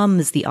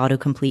becomes the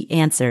autocomplete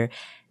answer.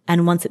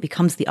 And once it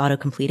becomes the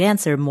autocomplete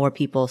answer, more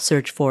people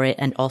search for it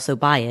and also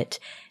buy it.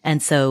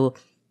 And so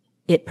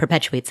it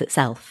perpetuates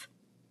itself.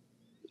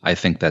 I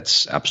think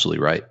that's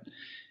absolutely right.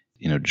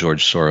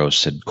 George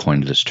Soros had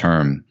coined this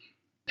term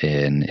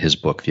in his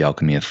book, The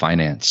Alchemy of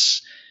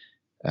Finance.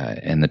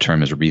 And the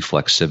term is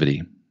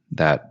reflexivity,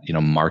 that,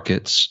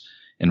 markets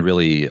and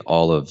really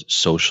all of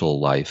social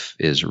life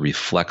is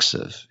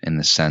reflexive in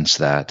the sense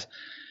that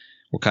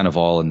we're kind of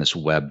all in this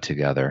web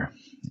together,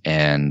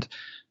 and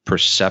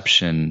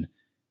perception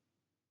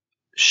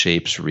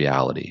shapes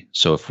reality.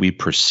 So if we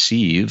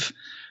perceive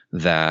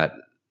that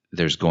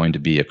there's going to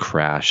be a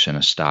crash in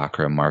a stock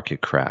or a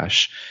market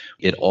crash,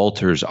 it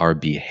alters our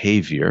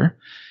behavior.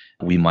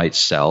 We might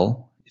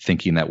sell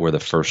thinking that we're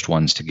the first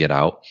ones to get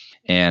out,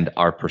 and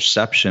our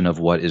perception of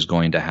what is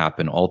going to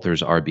happen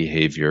alters our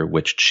behavior,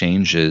 which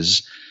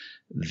changes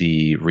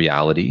the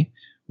reality,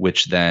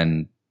 which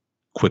then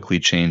quickly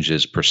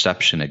changes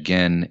perception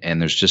again,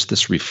 and there's just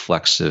this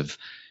reflexive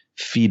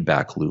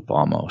feedback loop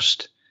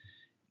almost.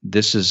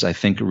 This is, I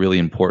think, a really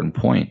important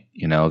point,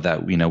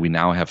 that we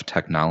now have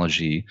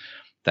technology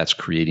that's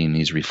creating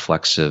these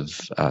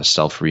reflexive,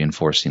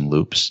 self-reinforcing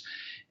loops.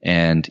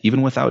 And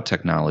even without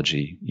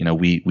technology,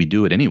 we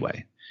do it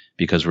anyway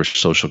because we're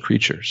social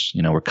creatures.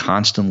 We're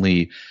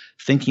constantly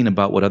thinking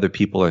about what other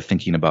people are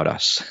thinking about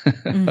us.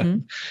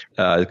 Mm-hmm.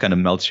 It kind of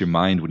melts your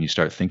mind when you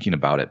start thinking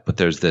about it. But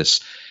there's this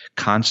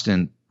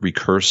constant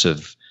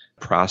recursive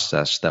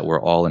process that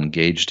we're all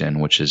engaged in,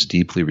 which is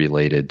deeply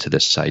related to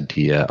this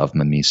idea of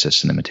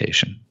mimesis and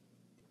imitation.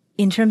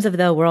 In terms of,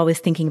 though, we're always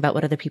thinking about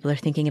what other people are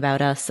thinking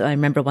about us. So I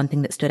remember one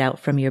thing that stood out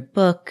from your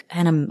book,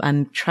 and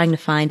I'm trying to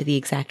find the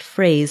exact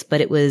phrase,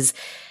 but it was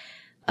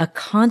a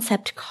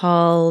concept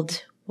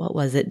called, what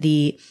was it?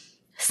 The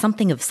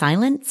something of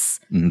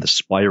silence? The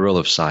spiral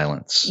of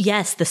silence.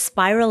 Yes, the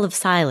spiral of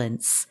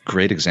silence.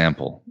 Great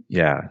example.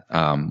 Yeah.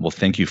 Well,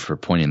 thank you for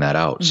pointing that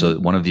out. Mm-hmm. So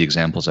one of the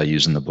examples I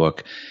use in the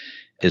book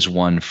is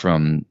one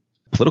from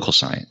political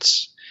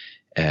science.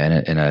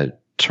 And a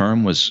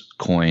term was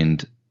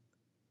coined,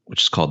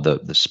 which is called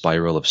the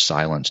spiral of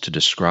silence, to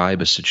describe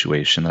a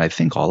situation that I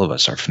think all of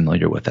us are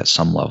familiar with at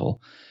some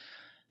level.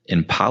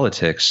 In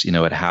politics,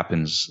 it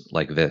happens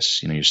like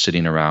this. You're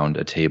sitting around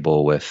a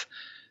table with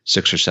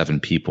 6 or 7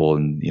 people,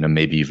 and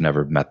maybe you've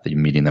never met them,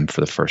 you're meeting them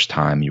for the first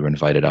time. You were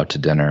invited out to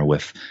dinner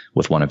with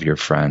one of your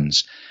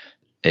friends.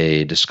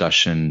 A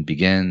discussion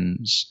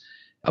begins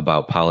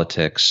about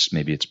politics.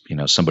 Maybe it's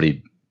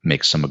somebody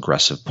makes some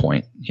aggressive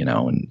point,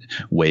 and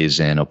weighs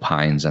in,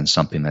 opines on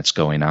something that's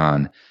going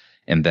on.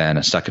 And then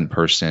a second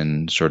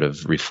person sort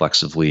of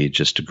reflexively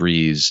just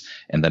agrees,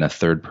 and then a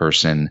third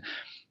person.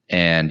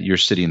 And you're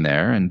sitting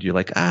there and you're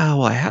like,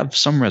 well, I have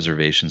some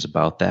reservations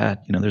about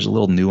that. There's a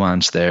little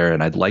nuance there,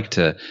 and I'd like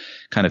to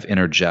kind of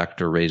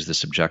interject or raise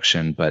this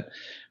objection, but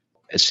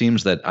it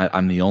seems that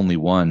I'm the only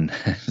one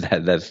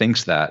that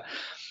thinks that.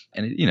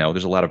 And,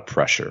 there's a lot of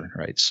pressure,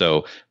 right?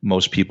 So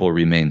most people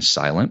remain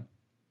silent,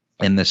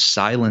 and the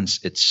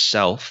silence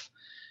itself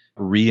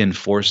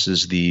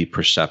reinforces the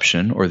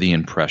perception or the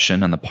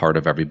impression on the part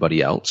of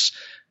everybody else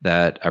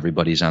that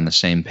everybody's on the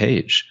same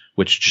page,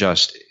 which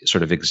just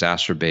sort of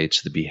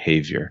exacerbates the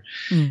behavior.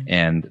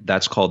 And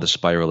that's called the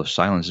spiral of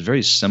silence. It's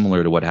very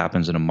similar to what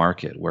happens in a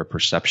market where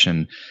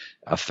perception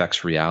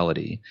affects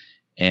reality,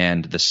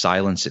 and the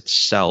silence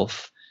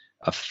itself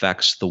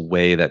affects the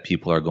way that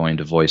people are going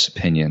to voice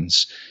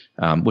opinions.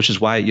 Which is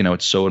why,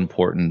 it's so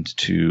important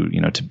to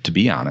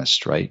be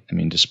honest, right? I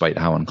mean, despite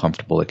how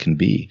uncomfortable it can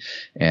be.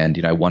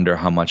 And, I wonder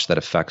how much that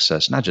affects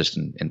us, not just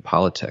in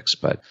politics,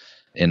 but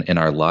in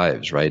our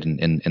lives, right?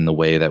 In the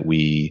way that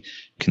we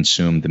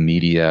consume the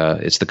media.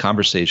 It's the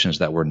conversations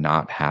that we're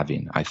not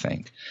having, I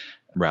think,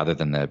 rather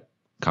than the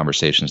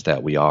conversations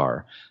that we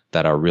are,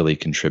 that are really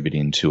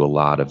contributing to a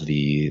lot of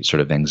the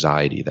sort of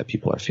anxiety that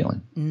people are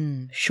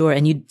feeling. Sure.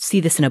 And you see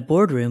this in a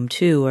boardroom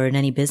too, or in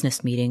any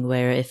business meeting,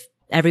 where if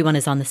everyone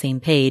is on the same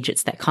page,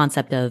 it's that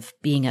concept of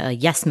being a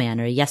yes man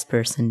or a yes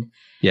person.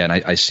 Yeah, and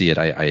I see it.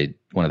 I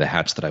one of the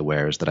hats that I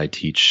wear is that I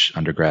teach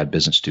undergrad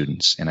business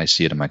students, and I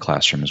see it in my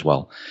classroom as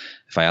well.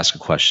 If I ask a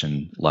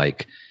question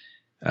like,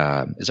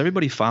 is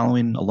everybody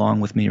following along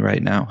with me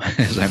right now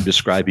as I'm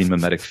describing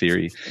mimetic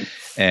theory?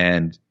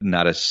 And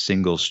not a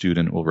single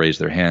student will raise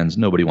their hands.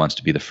 Nobody wants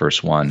to be the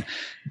first one,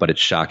 but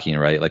it's shocking,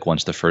 right? Like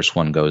once the first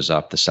one goes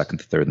up, the second,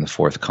 the third, and the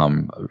fourth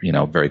come,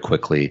 very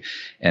quickly.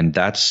 And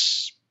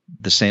that's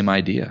the same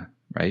idea,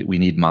 right? We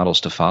need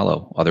models to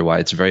follow.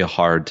 Otherwise, it's very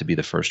hard to be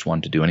the first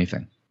one to do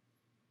anything.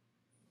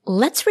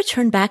 Let's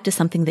return back to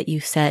something that you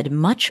said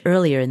much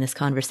earlier in this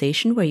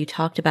conversation, where you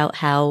talked about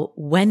how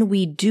when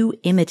we do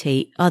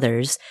imitate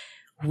others,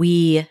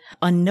 we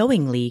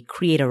unknowingly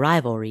create a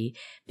rivalry,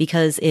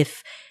 because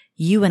if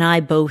you and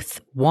I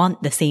both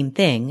want the same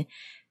thing,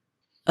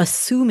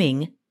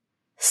 assuming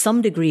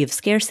some degree of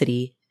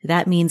scarcity,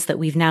 that means that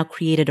we've now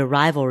created a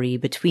rivalry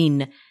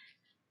between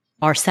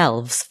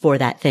ourselves for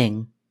that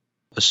thing.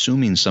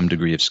 Assuming some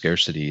degree of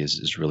scarcity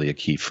is really a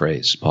key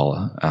phrase,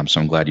 Paula.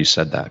 So I'm glad you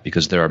said that,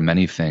 because there are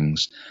many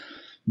things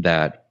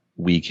that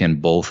we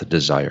can both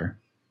desire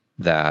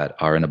that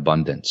are in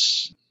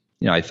abundance.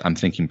 I'm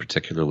thinking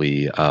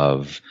particularly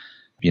of,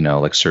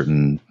 like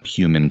certain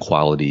human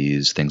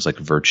qualities, things like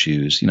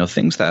virtues,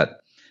 things that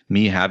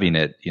me having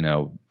it,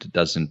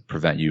 doesn't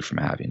prevent you from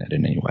having it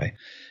in any way.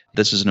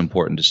 This is an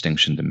important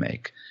distinction to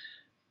make.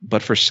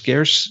 But for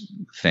scarce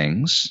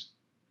things,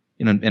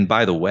 and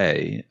by the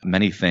way,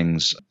 many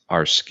things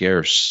are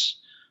scarce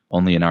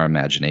only in our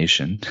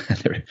imagination.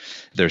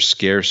 They're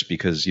scarce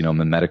because,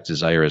 mimetic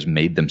desire has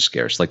made them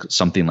scarce. Like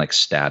something like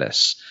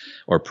status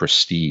or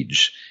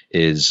prestige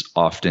is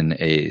often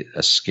a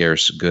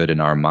scarce good in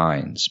our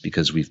minds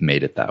because we've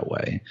made it that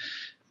way.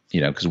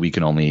 Because we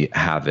can only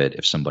have it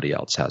if somebody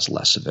else has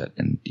less of it.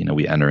 And,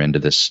 we enter into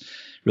this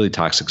really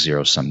toxic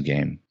zero-sum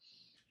game.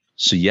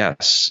 So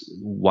yes,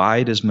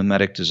 why does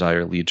mimetic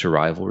desire lead to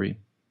rivalry?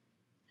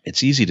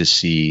 It's easy to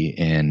see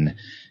in,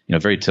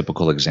 very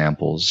typical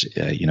examples,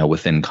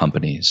 within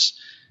companies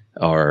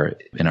or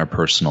in our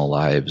personal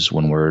lives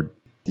when we're,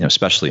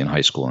 especially in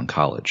high school and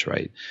college,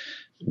 right?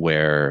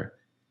 Where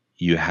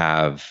you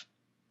have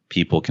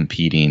people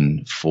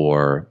competing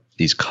for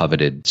these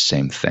coveted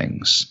same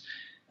things.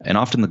 And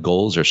often the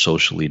goals are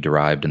socially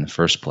derived in the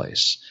first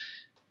place.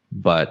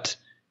 But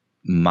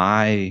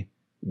my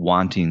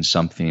wanting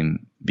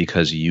something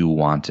because you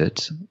want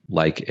it,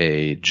 like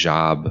a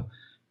job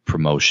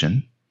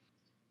promotion,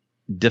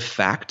 de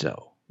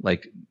facto,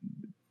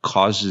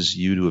 causes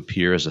you to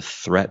appear as a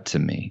threat to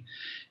me.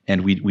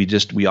 And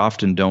we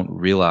often don't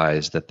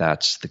realize that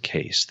that's the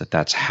case, that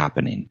that's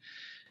happening.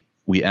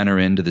 We enter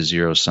into the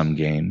zero-sum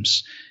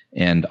games,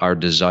 And our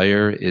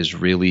desire is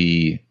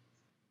really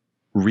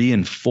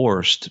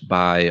reinforced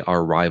by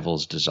our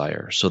rival's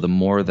desire. So the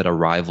more that a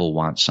rival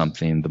wants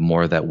something, the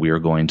more that we're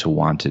going to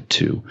want it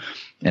too.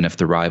 And if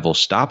the rival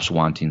stops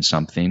wanting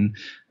something,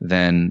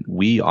 then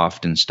we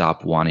often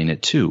stop wanting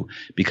it too,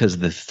 because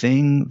the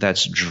thing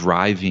that's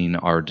driving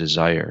our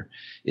desire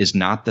is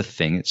not the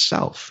thing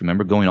itself.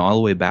 Remember, going all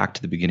the way back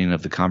to the beginning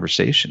of the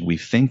conversation, we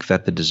think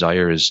that the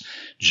desire is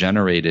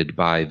generated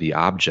by the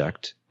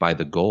object, by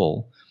the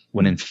goal,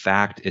 when in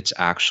fact it's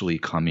actually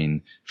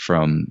coming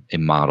from a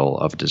model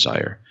of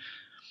desire.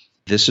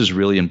 This is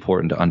really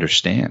important to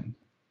understand.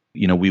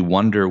 We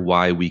wonder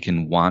why we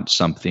can want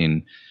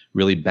something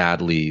really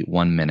badly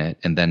one minute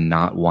and then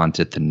not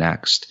want it the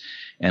next.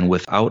 And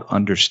without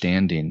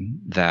understanding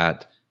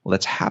that, well,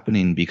 that's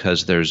happening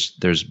because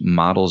there's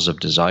models of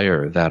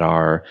desire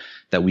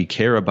that we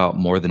care about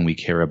more than we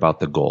care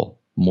about the goal,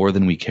 more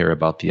than we care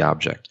about the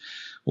object.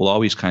 We'll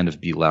always kind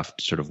of be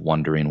left sort of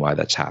wondering why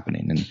that's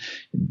happening. And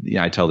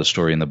I tell the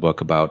story in the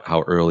book about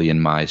how early in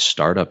my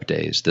startup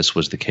days, this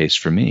was the case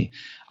for me.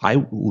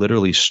 I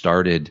literally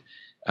started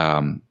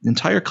an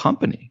entire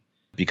company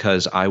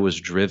because I was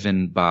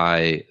driven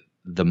by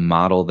the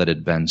model that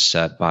had been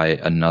set by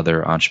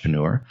another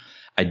entrepreneur.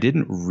 I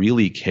didn't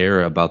really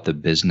care about the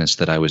business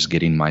that I was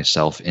getting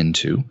myself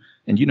into.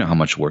 And you know how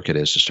much work it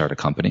is to start a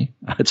company.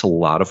 It's a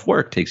lot of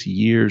work. It takes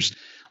years,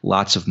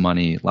 lots of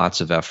money,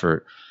 lots of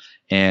effort.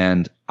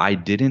 And I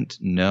didn't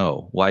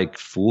know. Well, I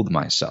fooled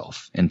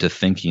myself into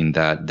thinking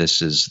that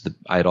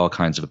I had all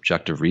kinds of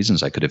objective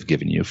reasons I could have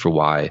given you for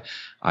why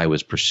I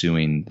was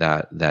pursuing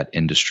that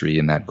industry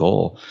and that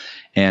goal.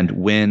 And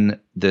when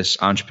this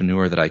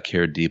entrepreneur that I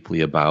cared deeply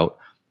about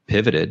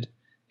pivoted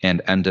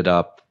and ended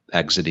up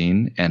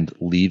exiting and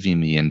leaving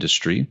the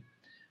industry,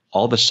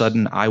 all of a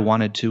sudden I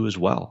wanted to as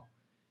well.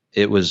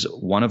 It was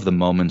one of the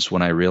moments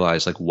when I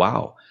realized,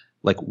 wow,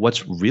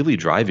 what's really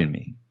driving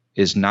me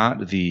is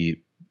not the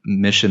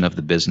mission of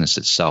the business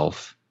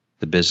itself,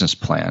 the business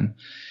plan.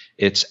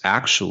 It's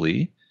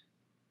actually,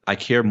 I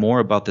care more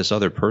about this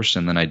other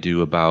person than I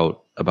do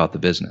about the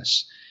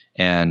business.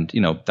 And,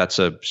 that's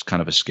a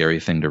kind of a scary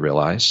thing to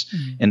realize.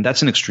 Mm-hmm. And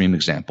that's an extreme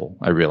example,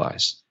 I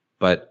realize.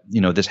 But,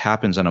 this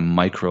happens on a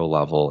micro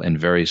level in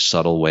very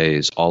subtle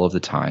ways all of the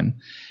time.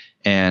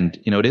 And,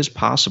 it is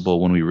possible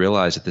when we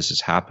realize that this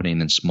is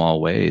happening in small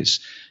ways,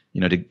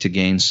 to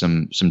gain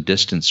some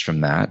distance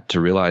from that,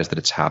 to realize that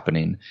it's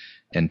happening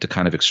and to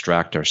kind of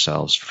extract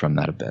ourselves from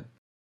that a bit.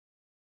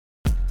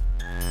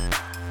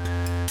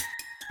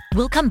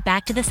 We'll come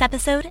back to this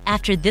episode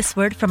after this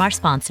word from our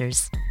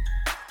sponsors.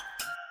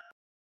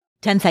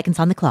 10 seconds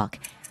on the clock.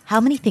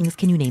 How many things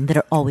can you name that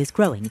are always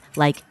growing?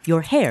 Like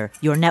your hair,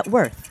 your net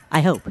worth,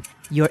 I hope.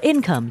 Your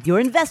income,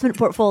 your investment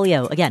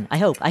portfolio. Again, I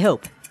hope.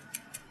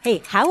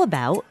 Hey, how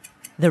about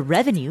the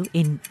revenue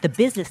in the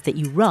business that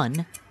you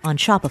run on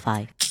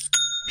Shopify?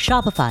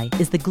 Shopify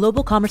is the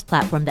global commerce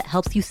platform that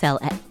helps you sell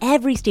at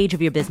every stage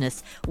of your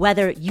business,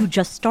 whether you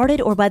just started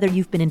or whether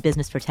you've been in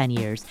business for 10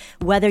 years,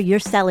 whether you're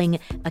selling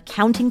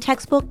accounting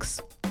textbooks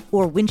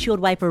or windshield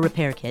wiper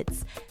repair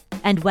kits,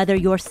 and whether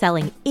you're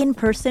selling in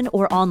person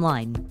or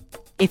online.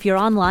 If you're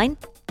online,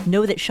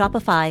 know that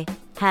Shopify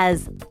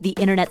has the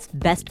internet's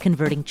best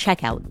converting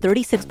checkout,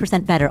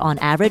 36% better on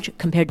average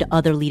compared to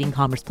other leading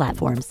commerce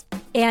platforms.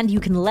 And you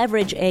can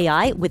leverage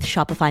AI with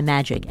Shopify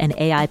Magic, an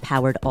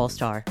AI-powered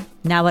all-star.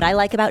 Now, what I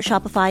like about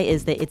Shopify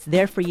is that it's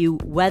there for you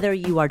whether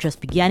you are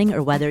just beginning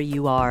or whether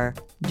you are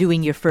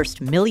doing your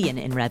first million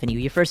in revenue,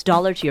 your first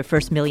dollar to your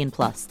first million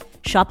plus.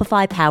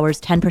 Shopify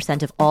powers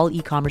 10% of all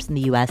e-commerce in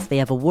the US. They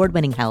have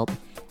award-winning help.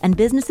 And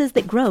businesses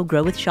that grow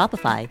with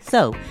Shopify.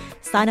 So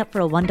sign up for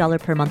a $1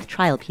 per month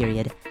trial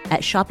period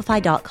at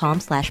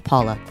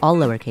shopify.com/Paula, all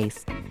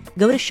lowercase.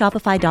 Go to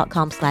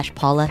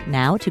shopify.com/Paula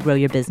now to grow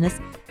your business,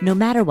 no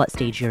matter what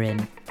stage you're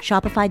in.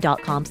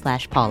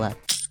 Shopify.com/Paula.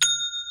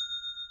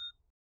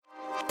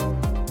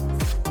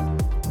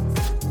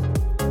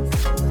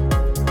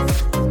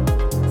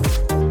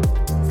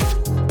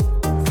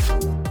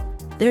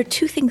 There are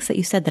two things that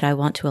you said that I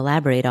want to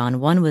elaborate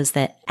on. One was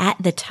that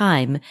at the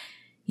time,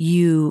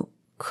 you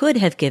could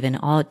have given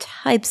all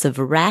types of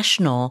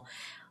rational,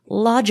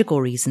 logical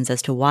reasons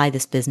as to why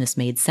this business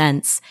made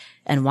sense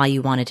and why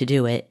you wanted to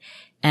do it.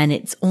 And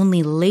it's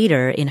only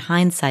later in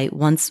hindsight,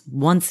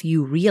 once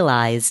you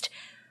realized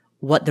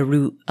what the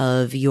root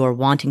of your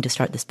wanting to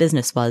start this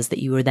business was, that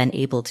you were then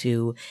able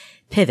to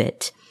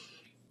pivot.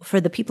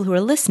 For the people who are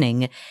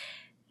listening,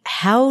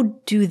 how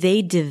do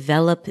they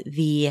develop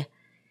the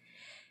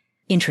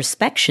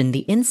introspection, the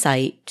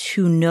insight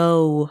to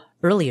know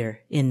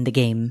earlier in the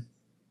game?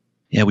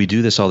 Yeah, we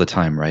do this all the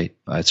time, right?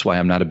 That's why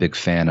I'm not a big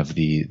fan of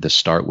the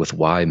start with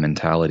why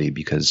mentality,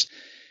 because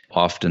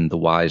often the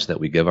whys that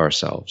we give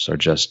ourselves are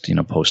just,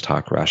 post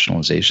hoc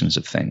rationalizations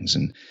of things.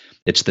 And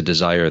it's the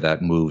desire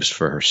that moves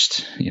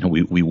first.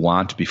 We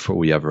want before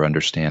we ever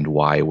understand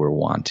why we're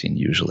wanting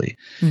usually.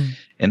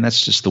 And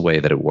that's just the way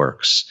that it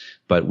works.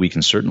 But we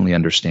can certainly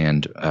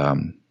understand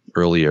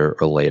earlier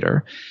or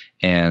later.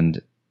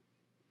 And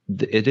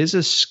it is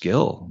a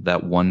skill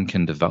that one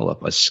can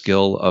develop, a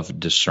skill of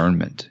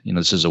discernment.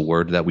 This is a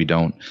word that we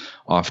don't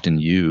often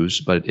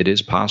use, but it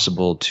is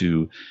possible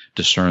to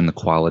discern the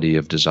quality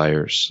of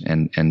desires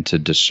and to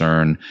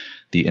discern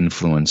the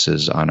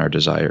influences on our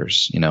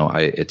desires.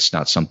 It's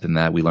not something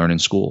that we learn in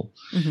school,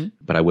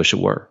 but I wish it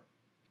were.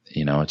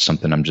 It's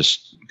something I'm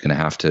just going to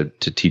have to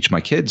teach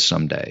my kids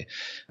someday,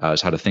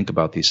 is how to think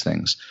about these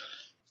things.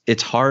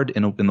 It's hard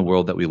in the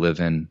world that we live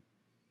in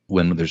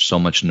when there's so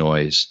much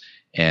noise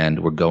and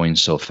we're going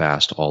so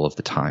fast all of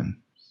the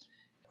time.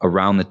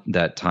 Around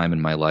that time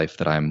in my life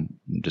that I'm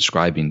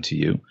describing to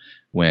you,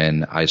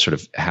 when I sort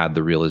of had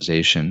the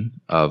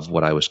realization of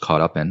what I was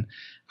caught up in,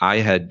 I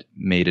had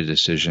made a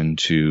decision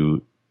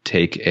to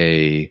take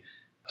a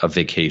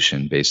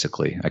vacation,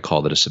 basically. I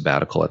called it a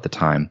sabbatical at the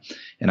time.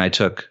 And I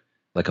took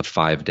like a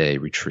 5-day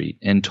retreat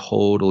and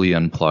totally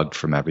unplugged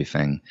from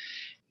everything.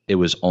 It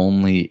was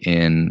only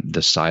in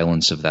the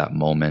silence of that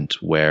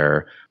moment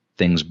where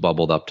things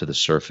bubbled up to the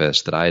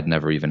surface that I had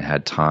never even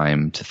had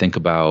time to think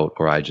about,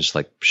 or I just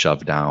like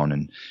shoved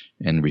down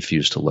and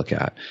refused to look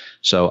at.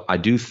 So I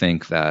do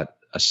think that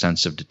a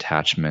sense of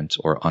detachment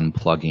or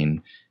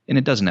unplugging, and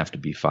it doesn't have to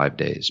be 5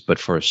 days, but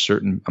for a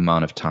certain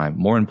amount of time,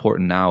 more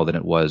important now than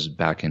it was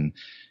back in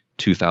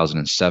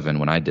 2007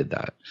 when I did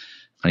that.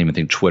 I don't even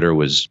think Twitter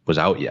was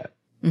out yet.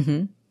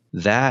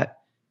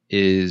 That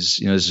is,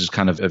 this is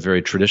kind of a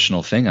very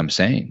traditional thing I'm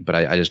saying, but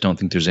I just don't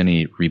think there's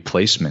any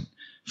replacement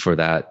for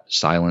that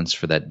silence,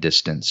 for that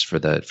distance, for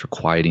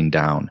quieting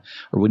down,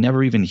 or we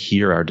never even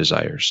hear our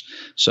desires.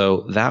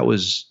 So that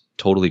was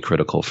totally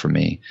critical for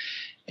me.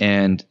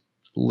 And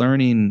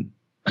learning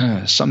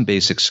some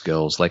basic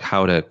skills like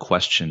how to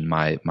question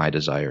my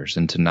desires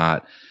and to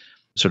not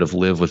sort of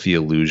live with the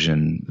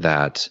illusion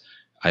that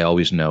I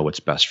always know what's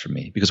best for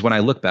me. Because when I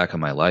look back on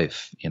my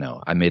life,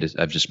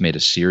 I've just made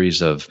a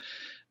series of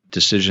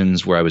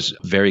decisions where I was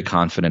very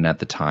confident at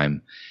the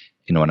time.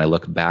 When I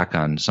look back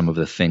on some of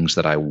the things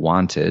that I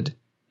wanted,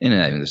 and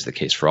I think this is the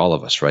case for all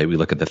of us, right? We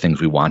look at the things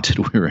we wanted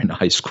when we were in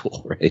high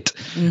school, right?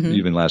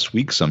 Even last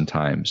week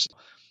sometimes.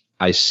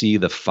 I see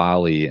the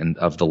folly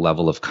of the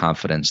level of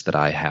confidence that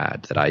I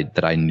had,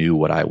 that I knew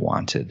what I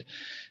wanted.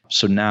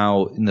 So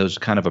now there's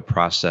kind of a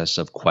process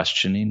of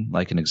questioning,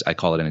 like I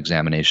call it an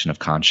examination of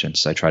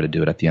conscience. I try to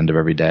do it at the end of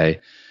every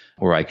day,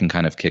 where I can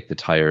kind of kick the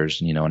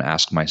tires, and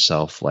ask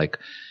myself, like,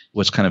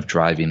 what's kind of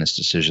driving this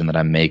decision that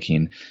I'm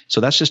making? So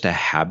that's just a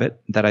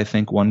habit that I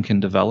think one can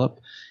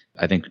develop.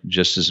 I think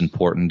just as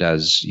important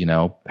as,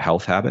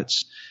 health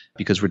habits,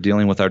 because we're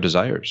dealing with our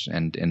desires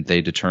and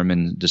they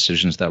determine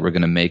decisions that we're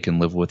going to make and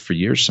live with for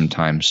years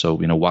sometimes. So,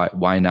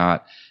 why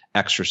not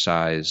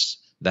exercise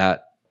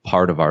that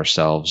part of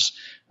ourselves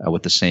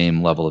with the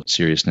same level of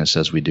seriousness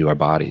as we do our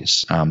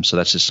bodies? So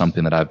that's just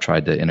something that I've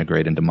tried to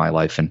integrate into my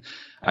life. And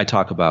I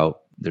talk about,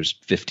 there's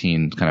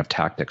 15 kind of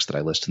tactics that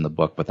I list in the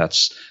book, but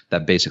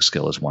that basic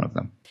skill is one of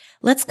them.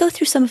 Let's go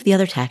through some of the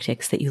other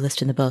tactics that you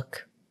list in the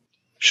book.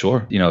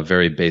 Sure. A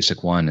very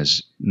basic one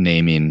is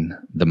naming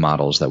the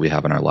models that we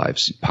have in our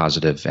lives,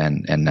 positive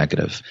and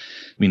negative.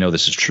 We know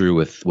this is true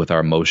with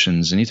our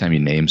emotions. Anytime you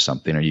name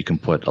something or you can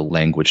put a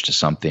language to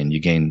something, you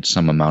gain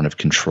some amount of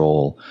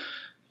control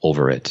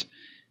over it.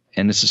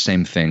 And it's the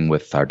same thing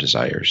with our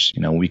desires.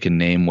 We can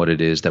name what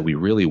it is that we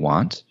really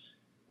want,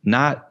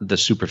 not the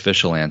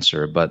superficial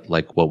answer, but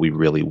like what we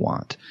really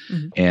want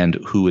and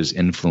who is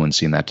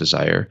influencing that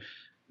desire.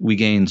 We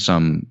gain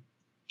some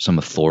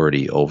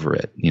authority over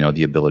it,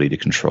 the ability to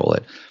control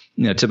it.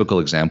 A typical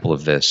example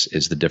of this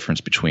is the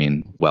difference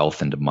between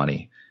wealth and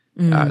money.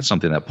 It's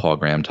something that Paul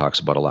Graham talks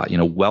about a lot.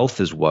 Wealth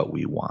is what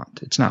we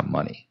want. It's not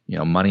money.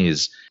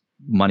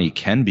 Money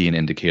can be an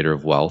indicator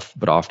of wealth,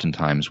 but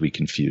oftentimes we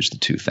confuse the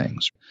two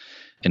things.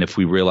 And if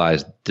we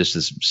realize this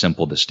is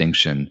simple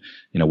distinction,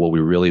 what we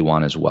really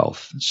want is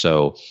wealth.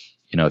 So,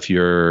 if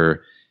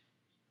you're,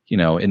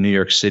 in New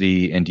York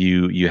City and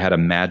you had a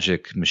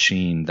magic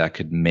machine that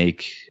could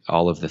make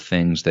all of the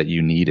ththings that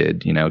you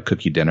needed,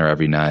 cook you dinner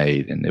every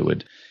night, and it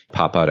would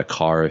pop out a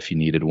car if you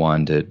needed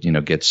one to,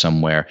 get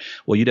somewhere.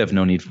 Well, you'd have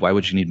no need. Why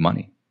would you need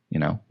money?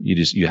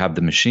 You have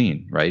the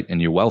machine, right?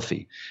 And you're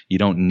wealthy. You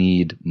don't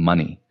need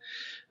money.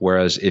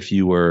 Whereas if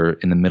you were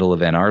in the middle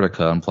of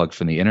Antarctica, unplugged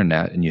from the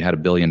internet, and you had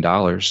 $1 billion,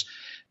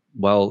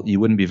 well, you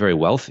wouldn't be very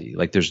wealthy.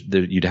 Like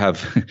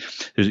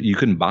you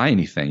couldn't buy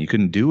anything. You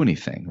couldn't do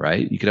anything,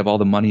 right? You could have all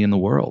the money in the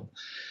world.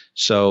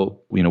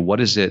 So, what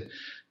is it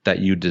that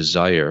you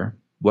desire?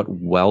 What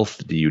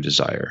wealth do you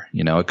desire?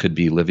 It could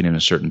be living in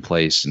a certain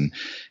place and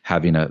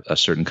having a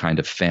certain kind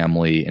of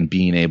family and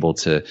being able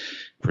to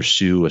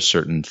pursue a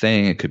certain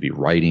thing. It could be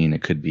writing.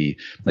 It could be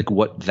like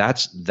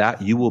that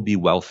you will be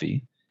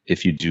wealthy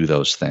if you do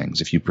those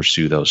things, if you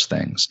pursue those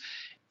things.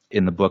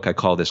 In the book, I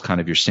call this kind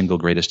of your single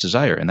greatest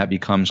desire. And that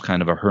becomes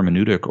kind of a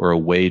hermeneutic or a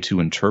way to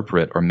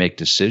interpret or make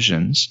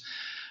decisions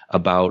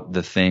about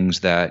the things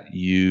that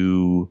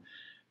you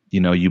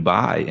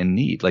buy and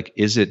need. Like,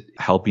 is it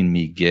helping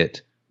me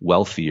get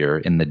wealthier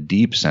in the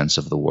deep sense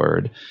of the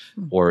word?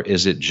 Or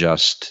is it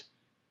just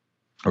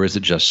Or is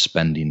it just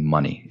spending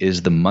money?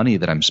 Is the money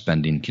that I'm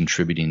spending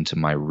contributing to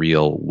my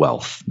real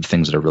wealth, the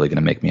things that are really going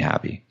to make me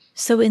happy?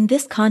 So in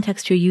this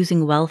context, you're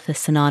using wealth as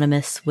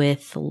synonymous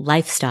with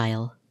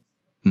lifestyle.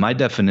 My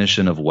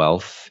definition of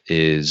wealth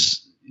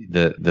is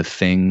the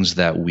things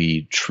that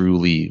we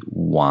truly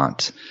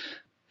want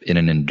in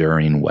an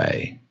enduring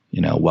way,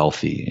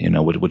 wealthy,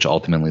 which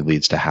ultimately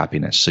leads to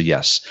happiness. So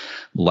yes,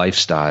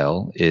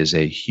 lifestyle is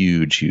a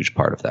huge, huge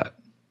part of that.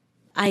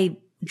 I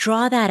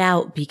draw that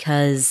out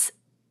because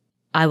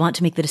I want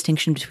to make the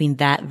distinction between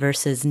that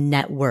versus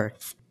net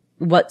worth.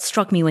 What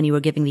struck me when you were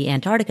giving the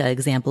Antarctica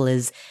example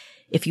is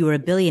if you were a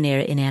billionaire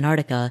in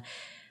Antarctica,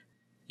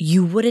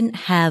 you wouldn't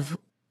have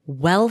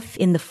wealth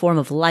in the form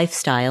of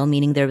lifestyle,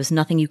 meaning there was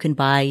nothing you can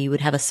buy. You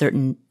would have a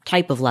certain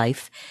type of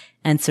life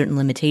and certain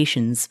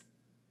limitations.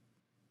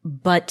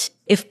 But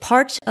if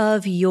part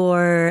of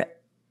your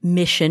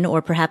mission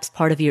or perhaps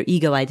part of your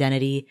ego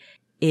identity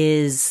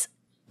is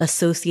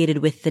associated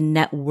with the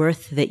net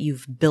worth that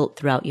you've built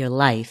throughout your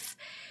life,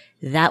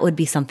 that would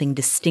be something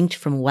distinct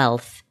from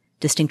wealth,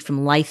 distinct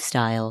from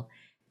lifestyle,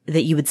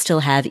 that you would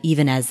still have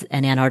even as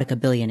an Antarctica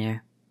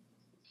billionaire.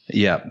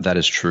 Yeah, that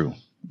is true.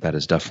 That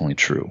is definitely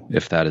true.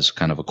 If that is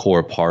kind of a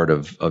core part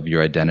of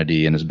your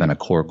identity and has been a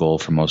core goal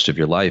for most of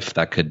your life,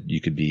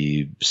 you could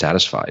be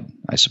satisfied,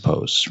 I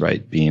suppose,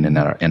 right? Being in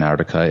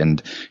Antarctica.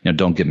 And,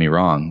 don't get me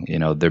wrong,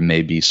 there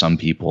may be some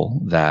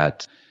people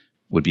that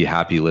would be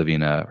happy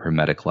living a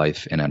hermetic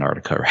life in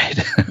Antarctica, right?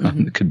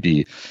 Mm-hmm. It could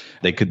be,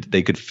 they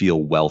could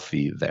feel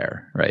wealthy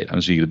there, right?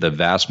 So the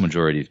vast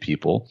majority of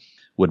people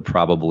would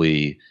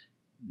probably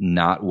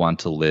not want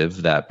to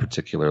live that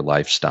particular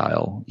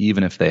lifestyle,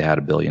 even if they had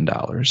 $1 billion,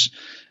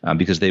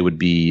 because they would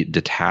be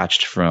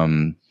detached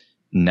from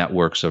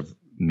networks of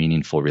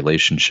meaningful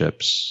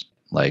relationships,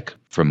 like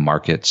from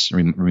markets.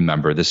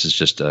 Remember, this is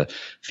just a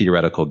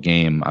theoretical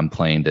game I'm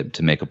playing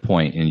to make a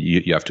point, and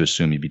you have to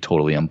assume you'd be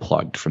totally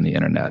unplugged from the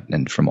internet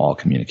and from all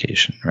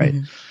communication, right?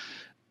 Mm-hmm.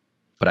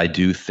 But I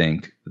do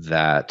think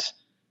that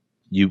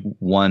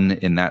one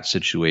in that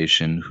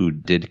situation who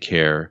did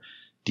care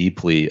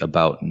deeply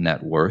about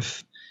net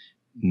worth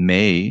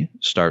may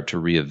start to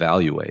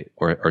reevaluate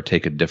or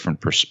take a different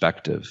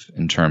perspective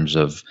in terms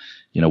of,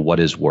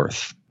 what is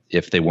worth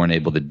if they weren't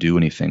able to do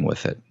anything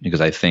with it. Because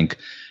I think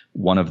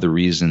one of the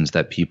reasons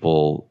that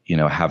people,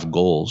 have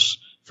goals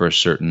for a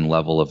certain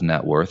level of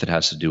net worth, it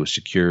has to do with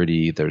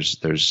security.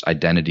 There's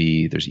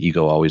identity, there's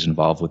ego always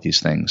involved with these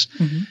things.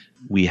 Mm-hmm.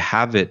 We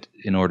have it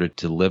in order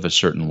to live a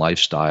certain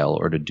lifestyle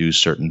or to do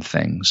certain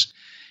things.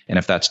 And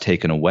if that's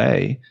taken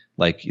away,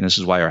 this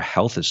is why our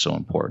health is so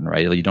important,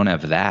 right? You don't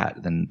have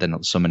that, then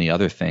so many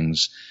other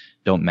things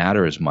don't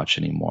matter as much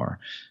anymore.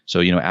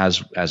 So,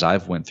 as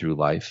I've went through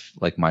life,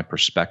 my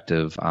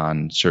perspective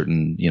on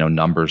certain,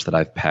 numbers that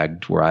I've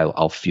pegged where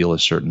I'll feel a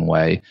certain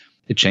way,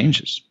 it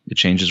changes. It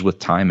changes with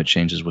time. It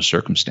changes with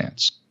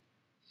circumstance.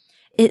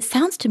 It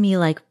sounds to me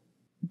like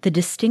the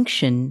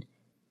distinction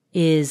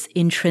is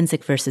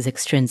intrinsic versus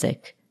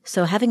extrinsic.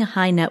 So having a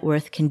high net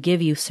worth can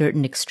give you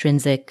certain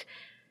extrinsic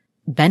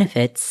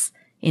benefits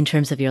in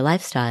terms of your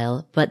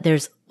lifestyle, but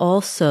there's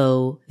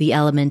also the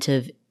element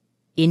of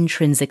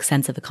intrinsic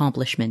sense of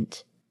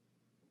accomplishment.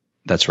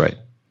 That's right.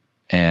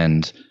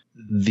 And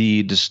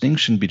the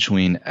distinction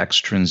between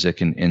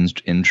extrinsic and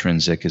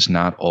intrinsic is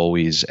not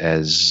always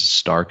as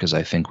stark as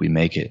I think we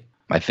make it.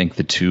 I think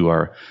the two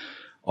are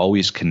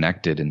always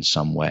connected in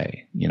some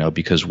way,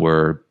 because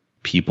we're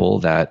people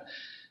that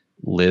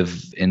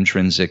live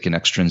intrinsic and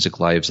extrinsic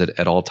lives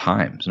at all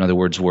times. In other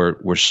words,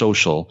 we're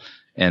social,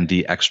 and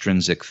the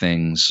extrinsic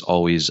things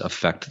always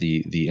affect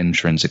the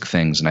intrinsic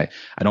things. And I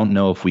don't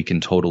know if we can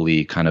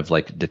totally kind of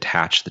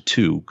detach the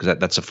two, because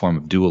that's a form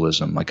of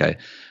dualism.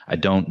 I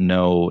don't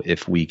know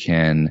if we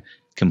can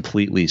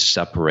completely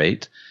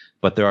separate,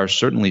 but there are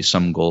certainly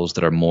some goals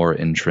that are more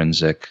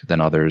intrinsic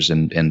than others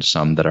and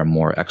some that are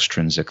more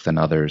extrinsic than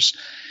others.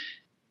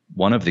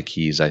 One of the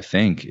keys, I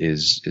think,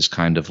 is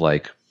kind of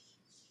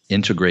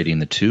integrating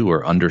the two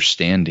or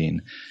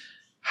understanding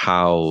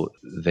how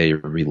they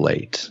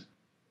relate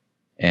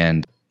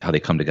and how they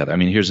come together. I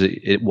mean, here's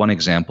one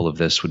example of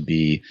this would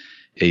be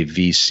a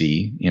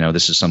VC.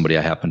 This is somebody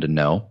I happen to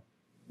know,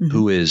 mm-hmm.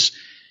 who is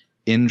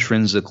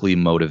intrinsically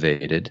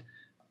motivated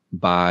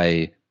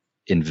by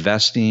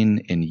investing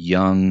in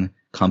young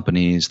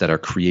companies that are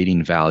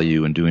creating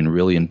value and doing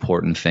really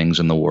important things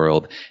in the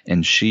world.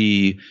 And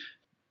she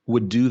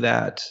would do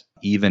that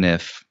even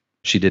if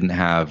she didn't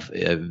have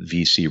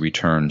VC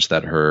returns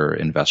that her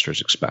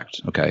investors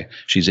expect. Okay.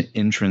 She's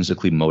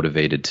intrinsically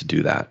motivated to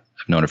do that.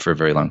 I've known her for a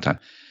very long time.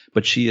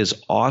 But she is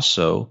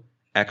also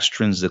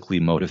extrinsically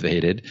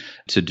motivated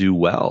to do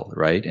well,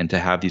 right? And to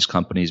have these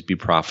companies be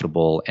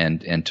profitable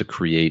and to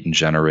create and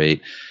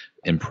generate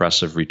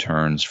impressive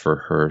returns for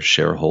her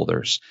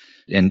shareholders.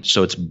 And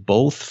so it's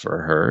both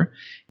for her.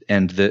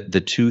 And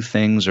the two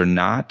things they're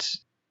not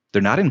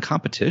in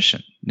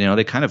competition.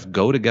 They kind of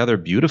go together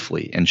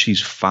beautifully. And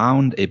she's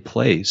found a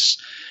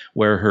place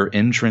where her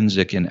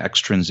intrinsic and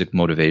extrinsic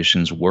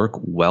motivations work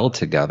well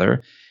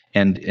together.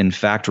 and in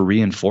fact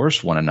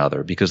reinforce one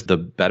another, because the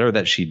better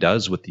that she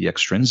does with the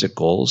extrinsic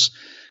goals,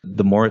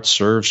 the more it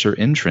serves her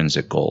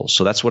intrinsic goals.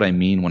 So that's what I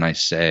mean when I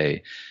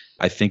say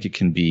I think it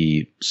can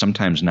be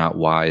sometimes not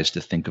wise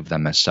to think of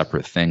them as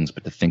separate things,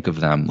 but to think of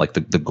them like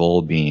the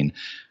goal being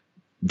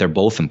they're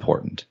both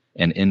important,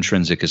 and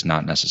intrinsic is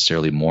not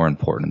necessarily more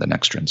important than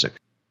extrinsic.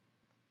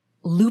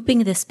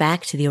 Looping this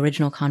back to the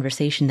original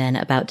conversation then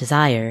about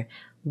desire,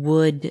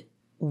 would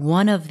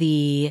one of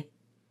the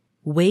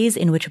ways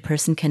in which a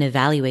person can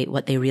evaluate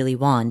what they really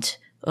want,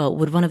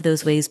 would one of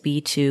those ways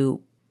be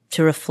to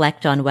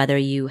reflect on whether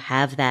you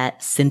have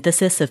that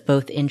synthesis of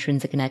both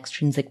intrinsic and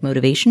extrinsic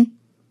motivation?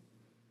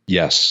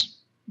 Yes,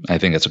 I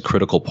think that's a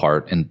critical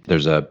part. And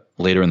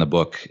later in the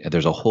book,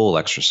 there's a whole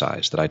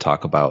exercise that I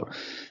talk about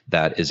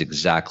that is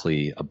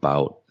exactly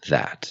about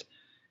that.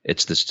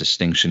 It's this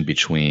distinction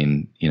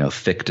between,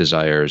 thick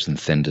desires and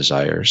thin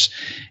desires,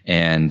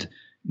 and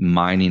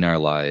mining our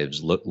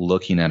lives,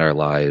 looking at our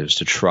lives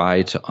to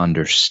try to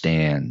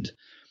understand,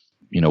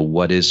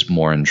 what is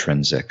more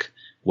intrinsic,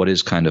 what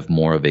is kind of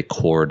more of a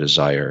core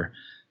desire,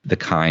 the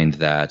kind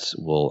that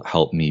will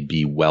help me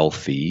be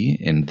wealthy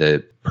in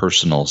the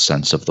personal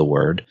sense of the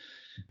word,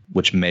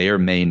 which may or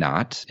may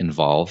not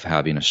involve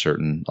having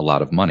a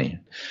lot of money,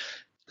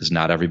 because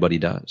not everybody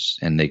does,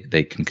 and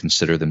they can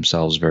consider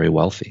themselves very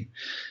wealthy.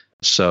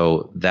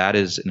 So that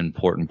is an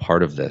important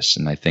part of this,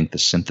 and I think the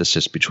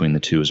synthesis between the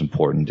two is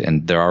important,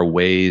 and there are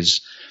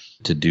ways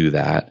to do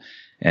that.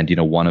 And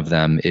one of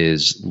them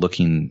is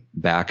looking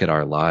back at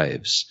our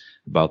lives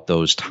about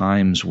those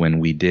times when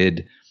we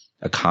did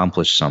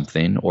accomplish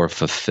something or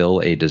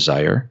fulfill a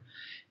desire,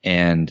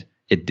 and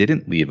it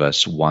didn't leave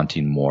us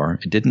wanting more.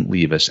 It didn't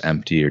leave us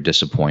empty or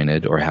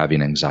disappointed or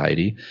having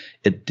anxiety.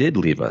 It did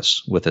leave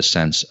us with a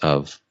sense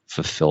of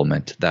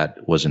fulfillment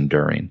that was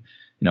enduring.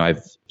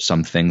 I've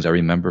some things I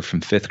remember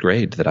from 5th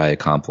grade that I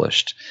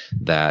accomplished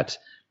that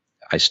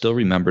I still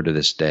remember to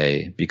this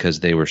day because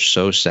they were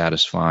so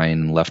satisfying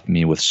and left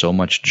me with so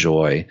much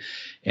joy.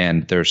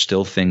 And there are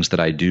still things that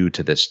I do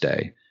to this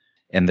day.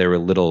 And there are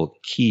little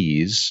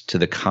keys to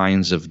the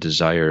kinds of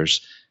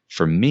desires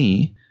for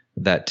me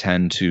that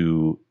tend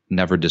to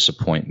never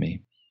disappoint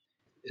me.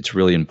 It's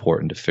really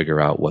important to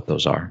figure out what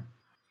those are.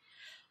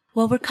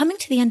 Well, we're coming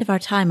to the end of our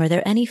time. Are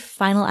there any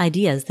final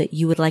ideas that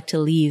you would like to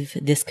leave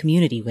this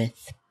community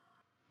with?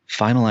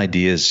 Final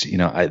ideas,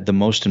 the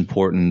most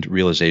important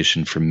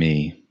realization for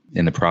me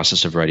in the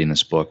process of writing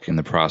this book, in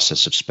the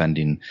process of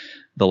spending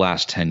the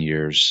last 10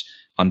 years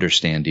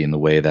understanding the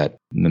way that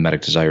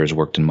mimetic desire has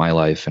worked in my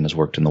life and has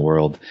worked in the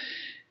world,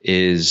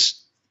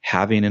 is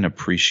having an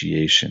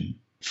appreciation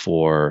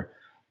for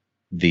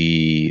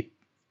the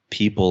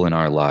people in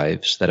our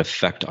lives that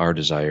affect our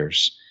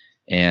desires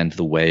and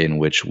the way in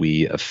which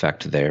we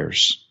affect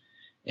theirs,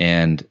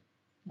 and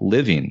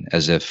living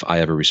as if I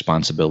have a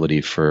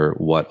responsibility for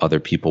what other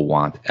people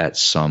want at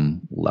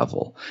some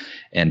level,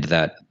 and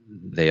that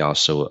they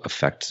also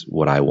affect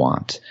what I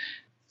want.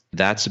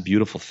 That's a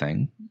beautiful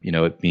thing.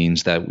 It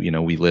means that,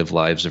 we live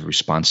lives of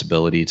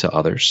responsibility to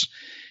others,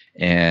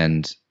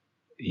 and,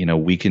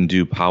 we can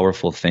do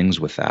powerful things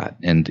with that.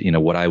 And,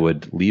 what I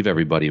would leave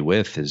everybody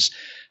with is,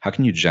 how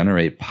can you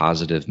generate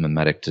positive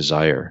mimetic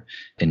desire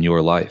in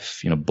your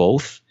life,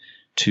 both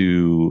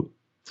to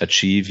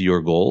achieve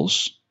your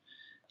goals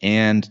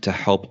and to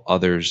help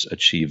others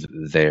achieve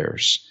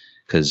theirs?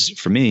 Because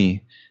for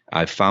me,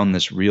 I've found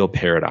this real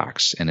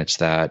paradox, and it's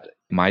that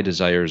my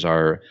desires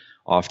are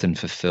often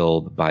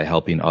fulfilled by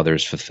helping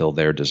others fulfill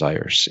their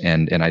desires.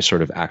 And I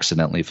sort of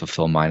accidentally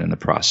fulfill mine in the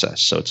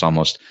process. So it's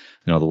almost,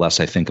 the less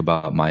I think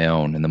about my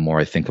own and the more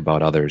I think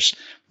about others,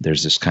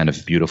 there's this kind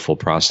of beautiful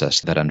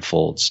process that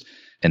unfolds.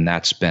 And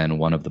that's been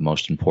one of the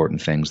most important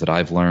things that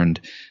I've learned.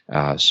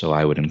 So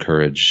I would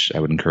encourage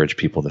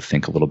people to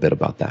think a little bit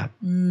about that.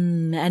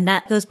 And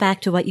that goes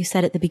back to what you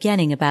said at the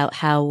beginning about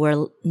how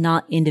we're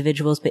not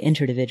individuals, but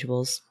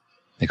interdivisibles.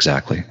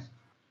 Exactly.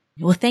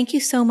 Well, thank you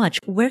so much.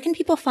 Where can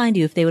people find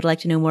you if they would like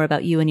to know more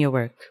about you and your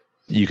work?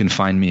 You can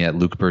find me at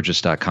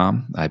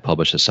lukeburgess.com. I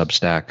publish a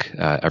Substack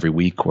every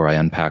week where I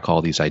unpack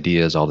all these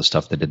ideas, all the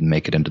stuff that didn't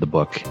make it into the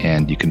book.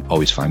 And you can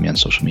always find me on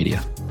social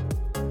media.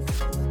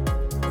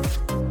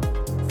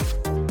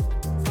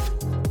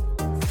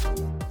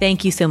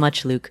 Thank you so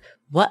much, Luke.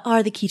 What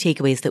are the key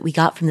takeaways that we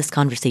got from this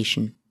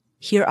conversation?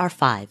 Here are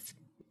 5.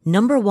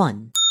 Number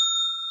 1,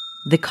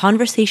 the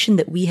conversation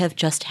that we have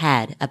just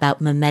had about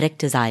mimetic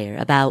desire,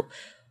 about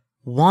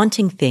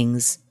wanting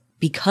things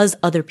because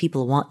other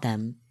people want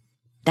them,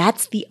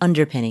 that's the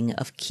underpinning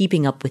of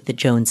keeping up with the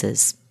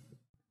Joneses.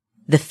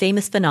 The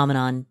famous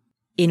phenomenon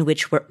in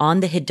which we're on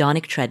the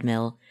hedonic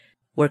treadmill,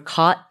 we're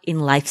caught in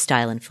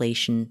lifestyle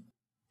inflation,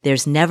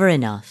 there's never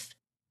enough.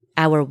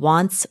 Our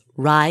wants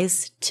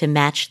rise to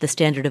match the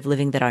standard of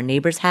living that our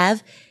neighbors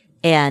have,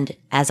 and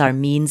as our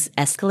means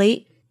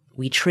escalate,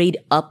 we trade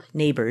up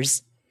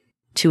neighbors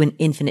to an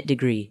infinite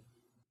degree.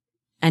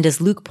 And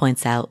as Luke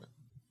points out,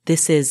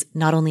 this is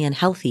not only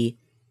unhealthy,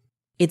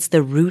 it's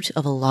the root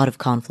of a lot of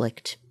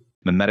conflict.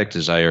 Mimetic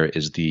desire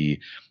is the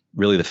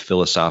really the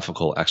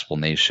philosophical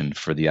explanation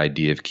for the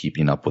idea of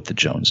keeping up with the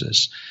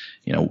Joneses.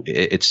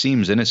 It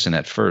seems innocent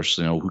at first.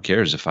 Who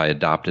cares if I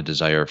adopt a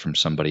desire from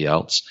somebody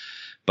else?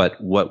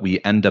 But what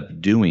we end up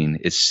doing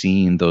is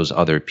seeing those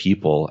other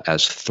people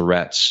as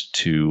threats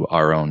to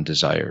our own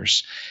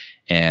desires.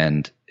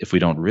 And if we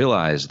don't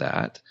realize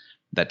that,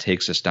 that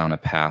takes us down a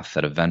path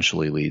that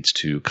eventually leads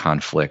to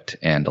conflict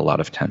and a lot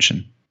of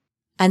tension.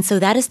 And so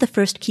that is the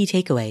first key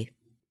takeaway.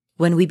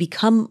 When we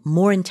become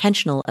more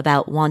intentional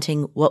about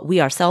wanting what we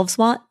ourselves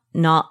want,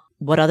 not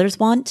what others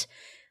want,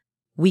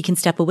 we can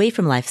step away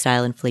from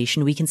lifestyle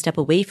inflation. We can step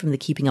away from the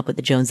keeping up with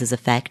the Joneses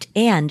effect,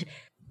 and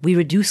we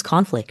reduce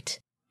conflict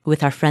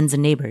with our friends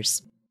and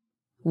neighbors,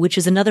 which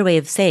is another way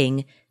of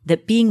saying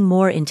that being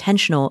more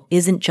intentional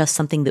isn't just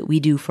something that we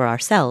do for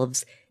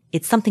ourselves.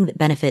 It's something that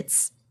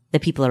benefits the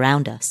people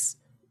around us.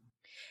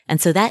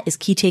 And so that is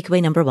key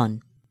takeaway number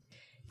 1.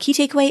 Key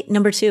takeaway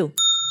number 2.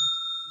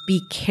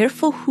 Be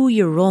careful who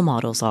your role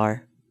models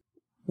are.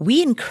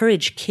 We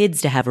encourage kids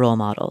to have role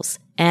models,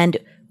 and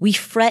we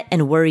fret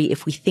and worry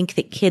if we think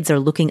that kids are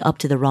looking up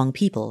to the wrong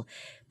people.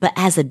 But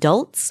as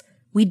adults,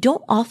 we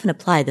don't often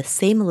apply the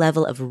same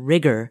level of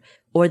rigor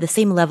or the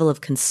same level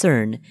of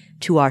concern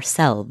to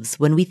ourselves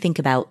when we think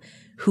about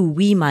who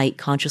we might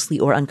consciously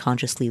or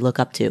unconsciously look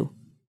up to.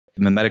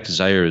 Mimetic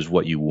desire is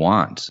what you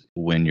want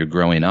when you're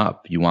growing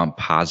up. You want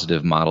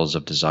positive models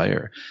of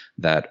desire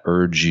that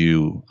urge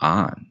you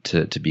on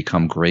to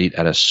become great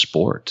at a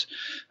sport,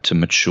 to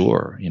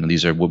mature.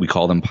 These are what we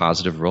call them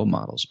positive role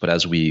models. But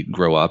as we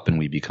grow up and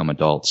we become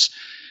adults,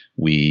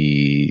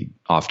 we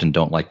often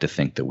don't like to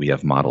think that we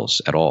have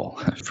models at all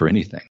for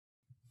anything.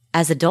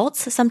 As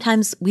adults,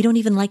 sometimes we don't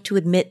even like to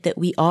admit that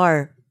we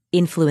are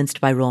influenced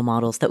by role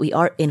models, that we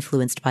are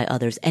influenced by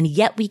others, and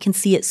yet we can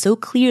see it so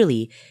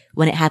clearly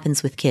when it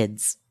happens with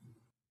kids.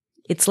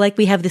 It's like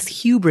we have this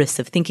hubris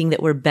of thinking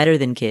that we're better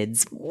than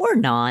kids. We're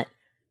not.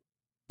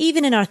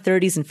 Even in our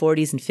 30s and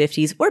 40s and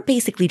 50s, we're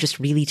basically just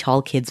really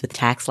tall kids with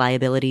tax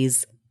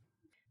liabilities.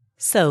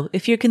 So,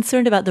 if you're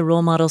concerned about the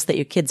role models that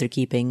your kids are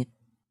keeping,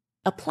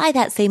 apply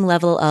that same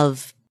level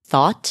of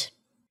thought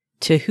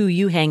to who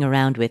you hang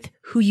around with,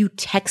 who you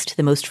text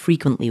the most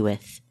frequently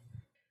with,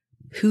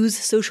 whose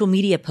social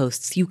media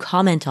posts you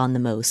comment on the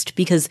most,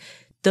 because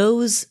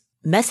those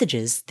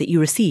messages that you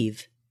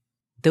receive,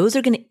 those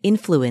are going to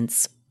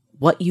influence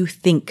what you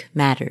think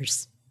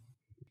matters.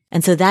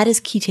 And so that is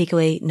key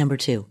takeaway number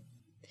 2.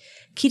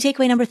 Key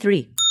takeaway number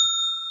 3.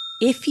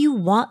 If you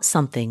want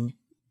something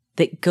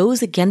that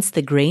goes against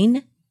the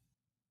grain,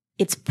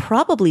 it's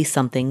probably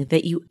something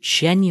that you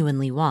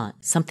genuinely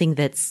want, something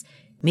that's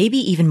maybe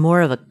even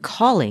more of a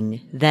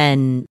calling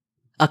than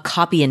a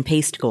copy and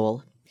paste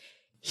goal.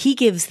 He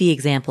gives the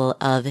example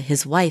of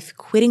his wife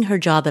quitting her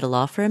job at a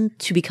law firm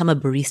to become a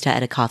barista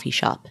at a coffee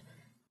shop.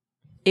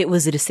 It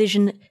was a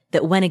decision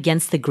that went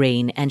against the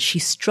grain, and she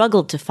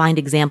struggled to find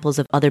examples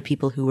of other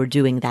people who were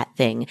doing that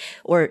thing,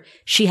 or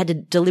she had to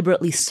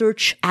deliberately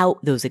search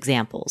out those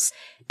examples.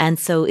 And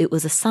so it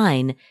was a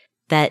sign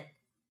that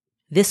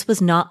this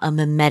was not a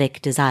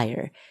mimetic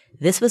desire.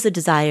 This was a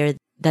desire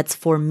that's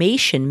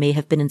formation may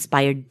have been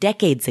inspired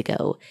decades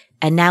ago,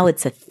 and now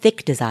it's a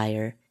thick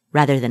desire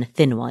rather than a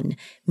thin one,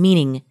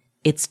 meaning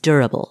it's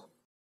durable.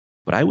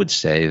 But I would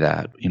say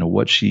that,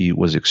 what she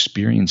was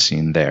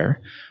experiencing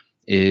there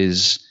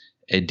is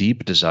a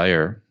deep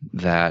desire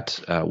that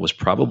was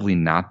probably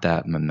not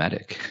that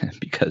mimetic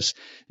because,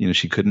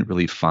 she couldn't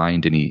really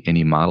find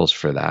any models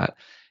for that.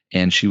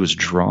 And she was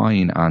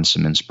drawing on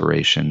some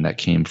inspiration that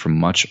came from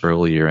much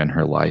earlier in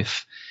her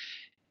life.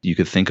 You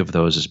could think of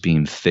those as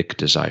being thick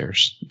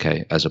desires,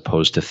 okay, as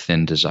opposed to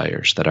thin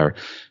desires that are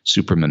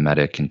super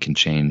mimetic and can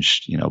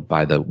change,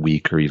 by the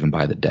week or even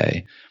by the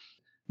day.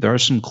 There are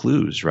some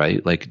clues,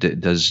 right? Like,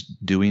 does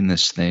doing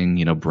this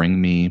thing,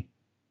 bring me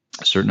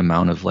a certain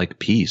amount of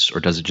peace, or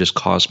does it just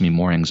cause me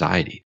more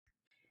anxiety?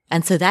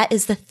 And so that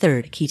is the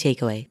third key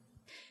takeaway.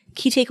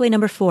 Key takeaway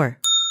number 4.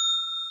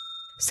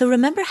 So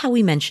remember how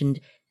we mentioned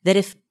that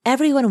if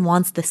everyone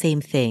wants the same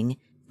thing,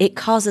 it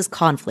causes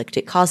conflict,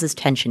 it causes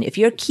tension. If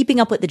you're keeping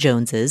up with the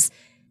Joneses,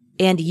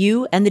 and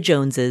you and the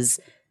Joneses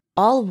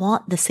all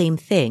want the same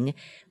thing,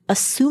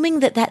 assuming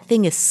that that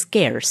thing is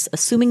scarce,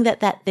 assuming that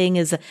that thing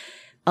is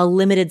a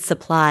limited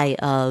supply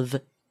of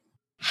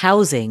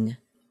housing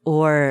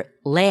or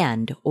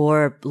land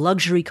or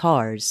luxury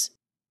cars,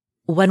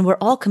 when we're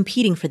all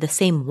competing for the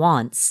same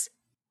wants,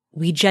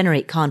 we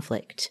generate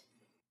conflict.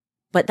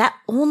 But that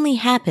only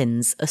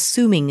happens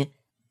assuming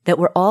that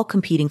we're all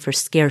competing for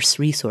scarce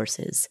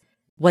resources.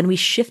 When we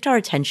shift our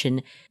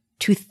attention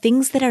to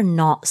things that are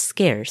not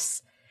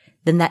scarce,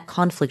 then that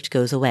conflict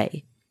goes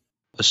away.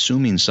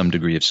 Assuming some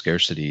degree of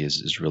scarcity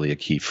is really a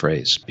key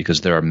phrase,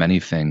 because there are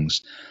many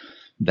things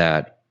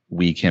that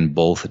we can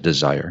both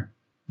desire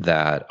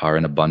that are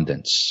in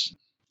abundance.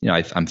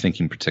 I'm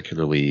thinking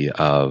particularly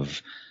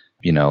of,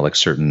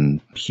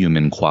 certain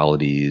human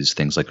qualities,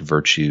 things like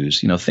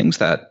virtues, things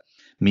that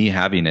me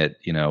having it,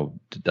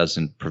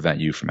 doesn't prevent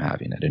you from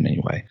having it in any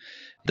way.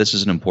 This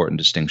is an important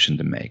distinction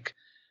to make.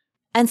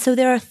 And so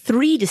there are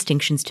 3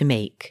 distinctions to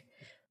make.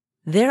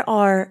 There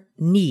are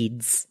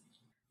needs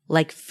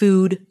like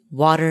food,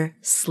 water,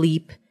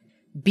 sleep,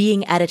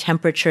 being at a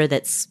temperature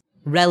that's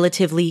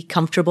relatively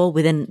comfortable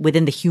within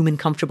the human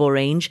comfortable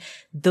range.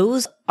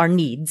 Those are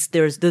needs.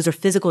 Those are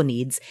physical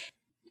needs.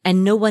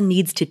 And no one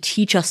needs to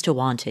teach us to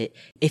want it.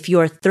 If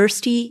you're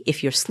thirsty,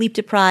 if you're sleep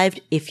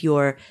deprived, if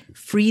you're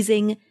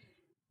freezing,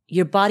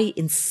 your body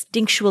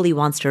instinctually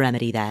wants to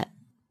remedy that.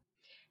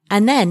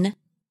 And then,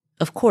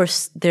 of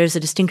course, there's a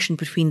distinction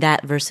between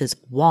that versus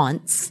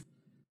wants,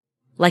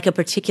 like a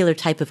particular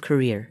type of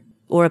career,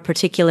 or a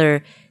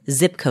particular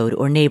zip code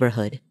or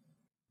neighborhood,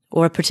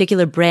 or a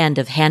particular brand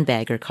of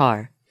handbag or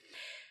car.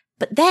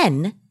 But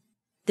then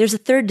there's a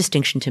third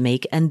distinction to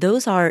make, and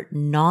those are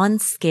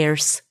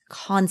non-scarce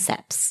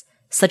concepts,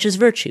 such as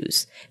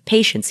virtues,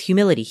 patience,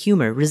 humility,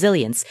 humor,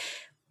 resilience.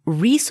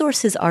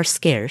 Resources are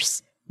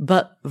scarce,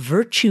 but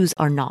virtues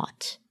are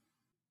not.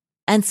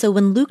 And so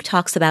when Luke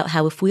talks about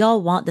how if we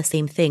all want the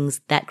same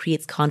things, that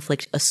creates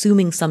conflict,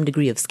 assuming some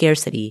degree of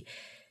scarcity,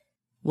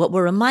 what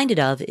we're reminded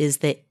of is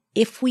that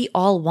if we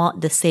all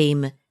want the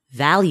same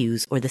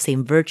values or the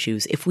same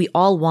virtues, if we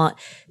all want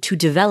to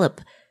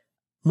develop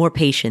more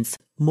patience,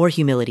 more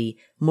humility,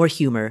 more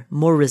humor,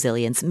 more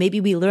resilience, maybe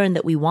we learn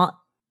that we want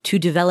to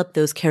develop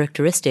those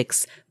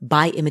characteristics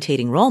by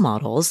imitating role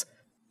models.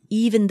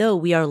 Even though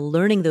we are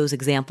learning those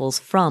examples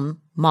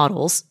from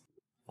models,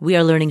 we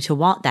are learning to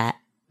want that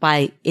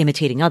by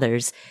imitating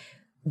others.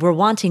 We're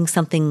wanting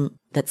something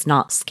that's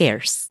not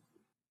scarce.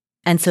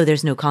 And so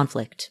there's no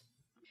conflict.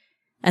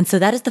 And so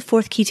that is the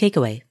fourth key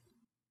takeaway.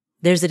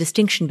 There's a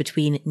distinction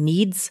between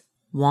needs,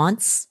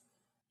 wants,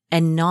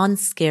 and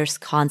non-scarce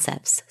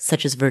concepts,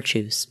 such as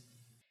virtues.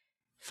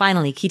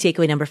 Finally, key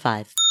takeaway number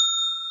 5.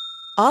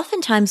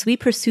 Oftentimes we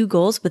pursue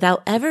goals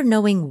without ever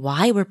knowing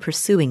why we're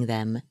pursuing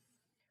them.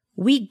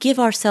 We give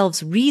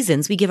ourselves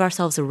reasons, we give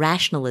ourselves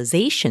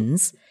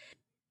rationalizations.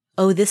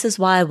 Oh, this is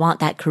why I want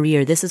that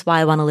career. This is why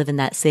I want to live in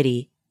that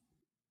city.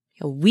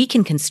 We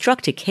can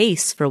construct a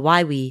case for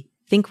why we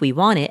think we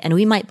want it, and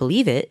we might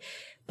believe it,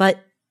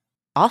 but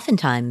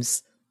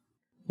oftentimes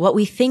what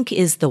we think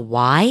is the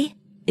why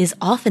is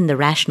often the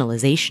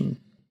rationalization.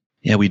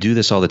 Yeah, we do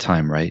this all the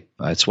time, right?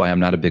 That's why I'm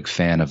not a big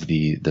fan of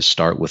the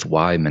start with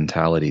why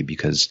mentality,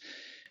 because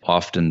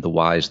often the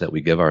whys that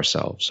we give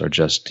ourselves are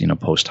just,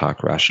 post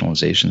hoc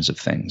rationalizations of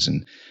things.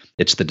 And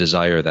it's the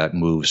desire that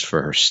moves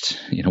first.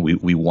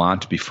 We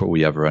want before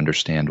we ever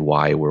understand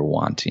why we're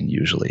wanting,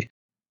 usually.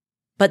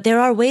 But there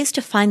are ways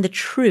to find the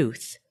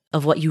truth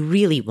of what you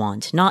really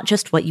want, not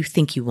just what you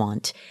think you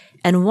want.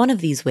 And one of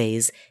these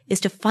ways is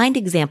to find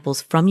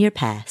examples from your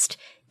past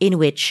in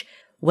which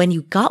when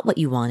you got what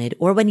you wanted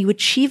or when you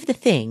achieved the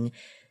thing,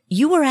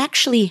 you were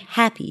actually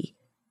happy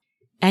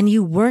and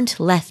you weren't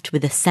left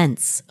with a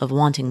sense of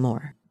wanting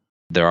more.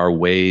 There are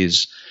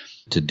ways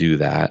to do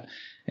that.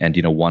 And,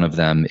 one of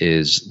them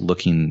is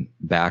looking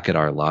back at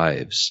our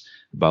lives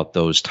about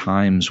those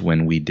times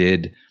when we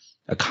did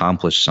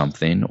accomplish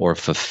something or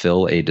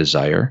fulfill a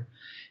desire,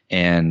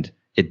 and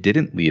it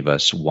didn't leave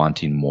us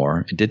wanting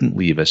more. It didn't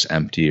leave us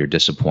empty or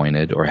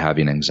disappointed or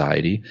having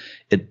anxiety.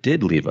 It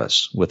did leave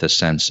us with a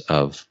sense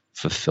of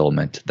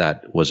fulfillment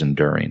that was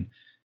enduring.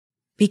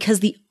 Because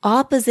the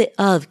opposite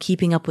of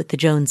keeping up with the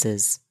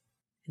Joneses,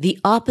 the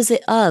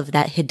opposite of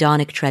that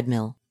hedonic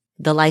treadmill,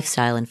 the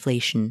lifestyle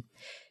inflation,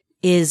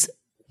 is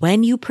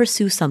when you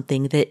pursue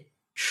something that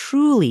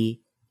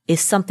truly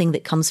is something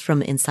that comes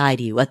from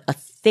inside you, a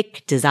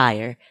thick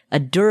desire, a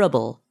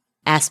durable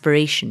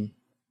aspiration.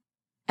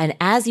 And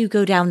as you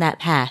go down that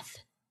path,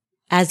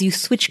 as you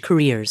switch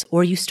careers,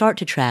 or you start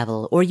to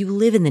travel, or you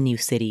live in the new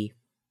city,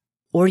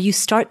 or you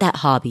start that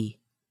hobby,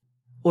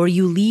 or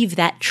you leave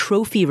that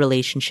trophy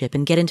relationship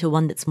and get into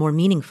one that's more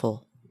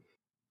meaningful,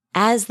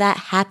 as that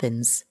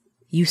happens,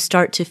 you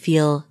start to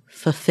feel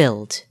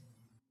fulfilled.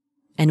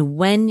 And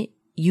when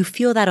you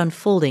feel that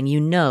unfolding, you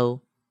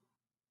know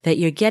that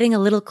you're getting a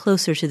little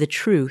closer to the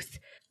truth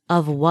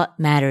of what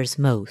matters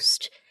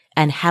most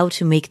and how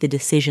to make the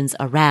decisions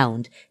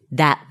around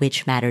that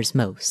which matters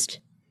most.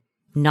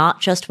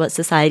 Not just what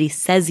society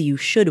says you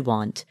should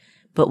want,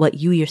 but what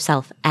you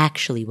yourself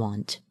actually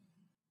want.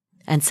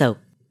 And so,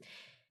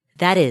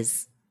 that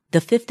is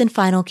the fifth and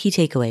final key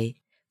takeaway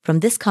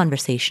from this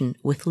conversation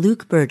with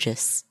Luke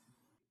Burgis.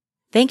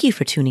 Thank you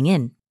for tuning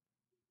in.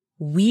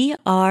 We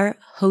are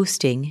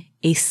hosting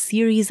a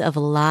series of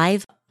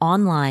live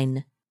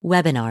online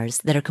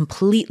webinars that are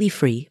completely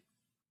free.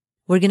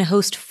 We're going to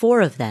host 4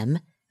 of them.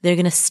 They're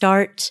going to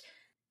start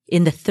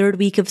in the 3rd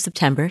week of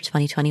September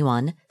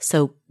 2021.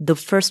 So the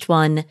first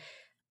one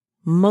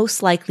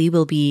most likely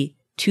will be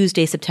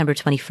Tuesday, September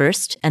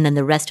 21st, and then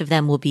the rest of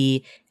them will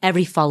be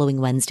every following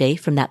Wednesday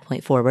from that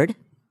point forward.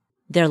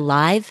 They're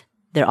live,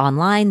 they're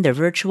online, they're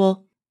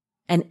virtual.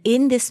 And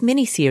in this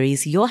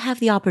mini-series, you'll have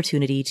the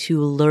opportunity to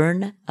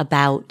learn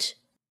about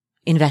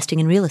investing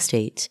in real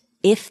estate,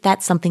 if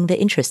that's something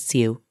that interests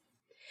you.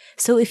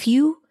 So if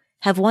you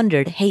have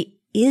wondered, hey,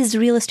 is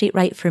real estate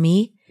right for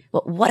me?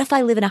 Well, what if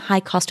I live in a high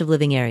cost of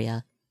living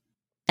area?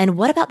 And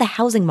what about the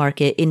housing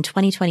market in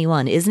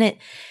 2021? Isn't it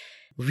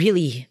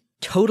really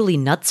totally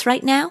nuts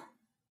right now?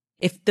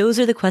 If those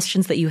are the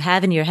questions that you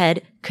have in your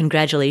head,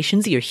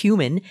 congratulations, you're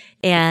human,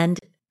 and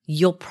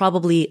you'll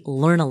probably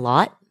learn a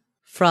lot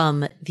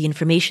from the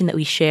information that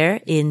we share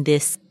in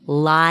this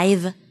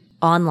live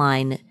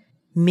online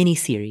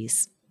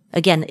mini-series.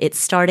 Again, it's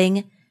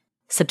starting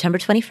September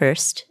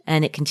 21st,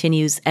 and it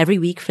continues every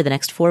week for the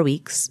next 4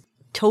 weeks,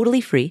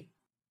 totally free.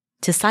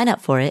 To sign up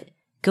for it,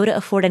 go to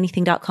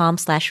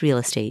affordanything.com/real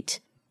estate.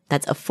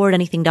 That's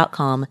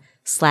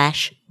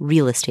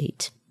affordanything.com/real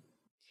estate.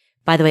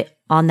 By the way,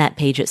 on that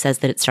page, it says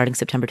that it's starting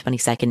September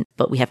 22nd,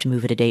 but we have to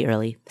move it a day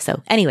early.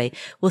 So anyway,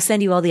 we'll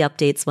send you all the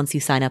updates once you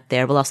sign up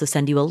there. We'll also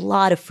send you a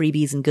lot of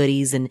freebies and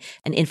goodies and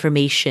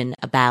information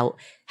about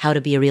how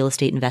to be a real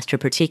estate investor,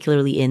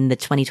 particularly in the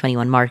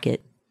 2021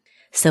 market.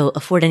 So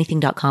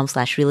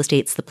affordanything.com/real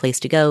estate is the place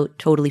to go.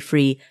 Totally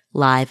free,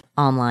 live,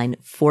 online,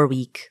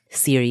 4-week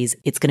series.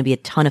 It's going to be a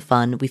ton of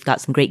fun. We've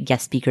got some great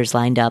guest speakers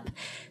lined up.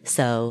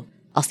 So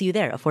I'll see you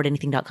there,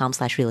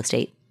 affordanything.com/real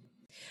estate.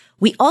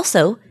 We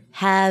also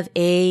have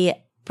a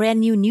brand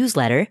new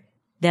newsletter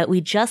that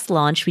we just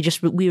launched. We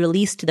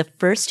released the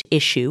first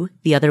issue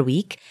the other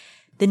week.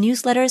 The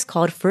newsletter is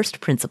called First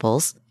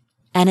Principles,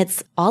 and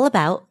it's all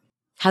about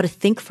how to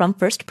think from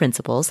first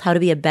principles, how to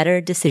be a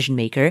better decision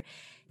maker.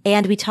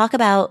 And we talk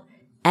about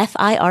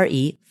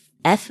FIRE,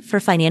 F for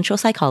financial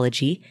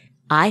psychology,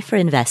 I for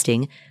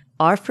investing,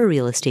 R for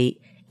real estate,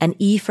 and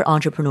E for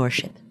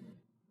entrepreneurship.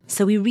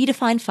 So we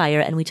redefine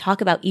FIRE and we talk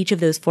about each of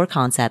those 4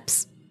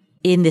 concepts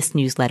in this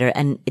newsletter,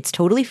 and it's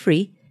totally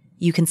free.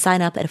 You can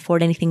sign up at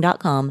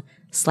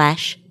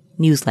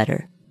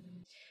affordanything.com/newsletter.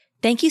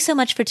 Thank you so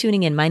much for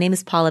tuning in. My name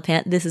is Paula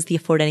Pant. This is the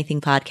Afford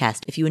Anything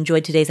podcast. If you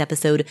enjoyed today's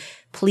episode,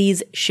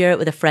 please share it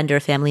with a friend or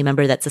a family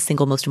member. That's the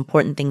single most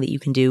important thing that you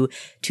can do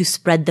to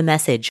spread the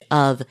message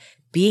of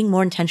being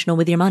more intentional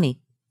with your money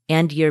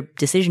and your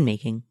decision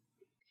making.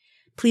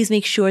 Please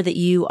make sure that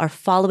you are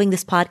following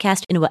this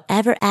podcast in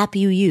whatever app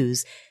you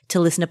use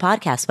to listen to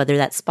podcasts, whether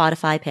that's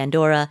Spotify,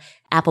 Pandora,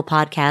 Apple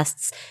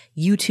Podcasts,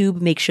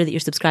 YouTube. Make sure that you're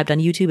subscribed on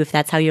YouTube if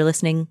that's how you're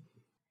listening.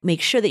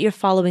 Make sure that you're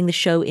following the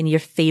show in your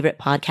favorite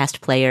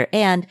podcast player.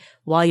 And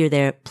while you're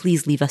there,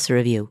 please leave us a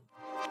review.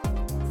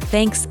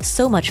 Thanks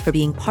so much for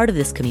being part of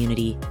this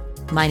community.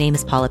 My name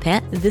is Paula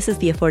Pant. This is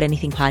the Afford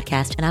Anything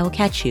podcast, and I will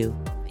catch you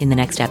in the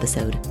next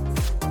episode.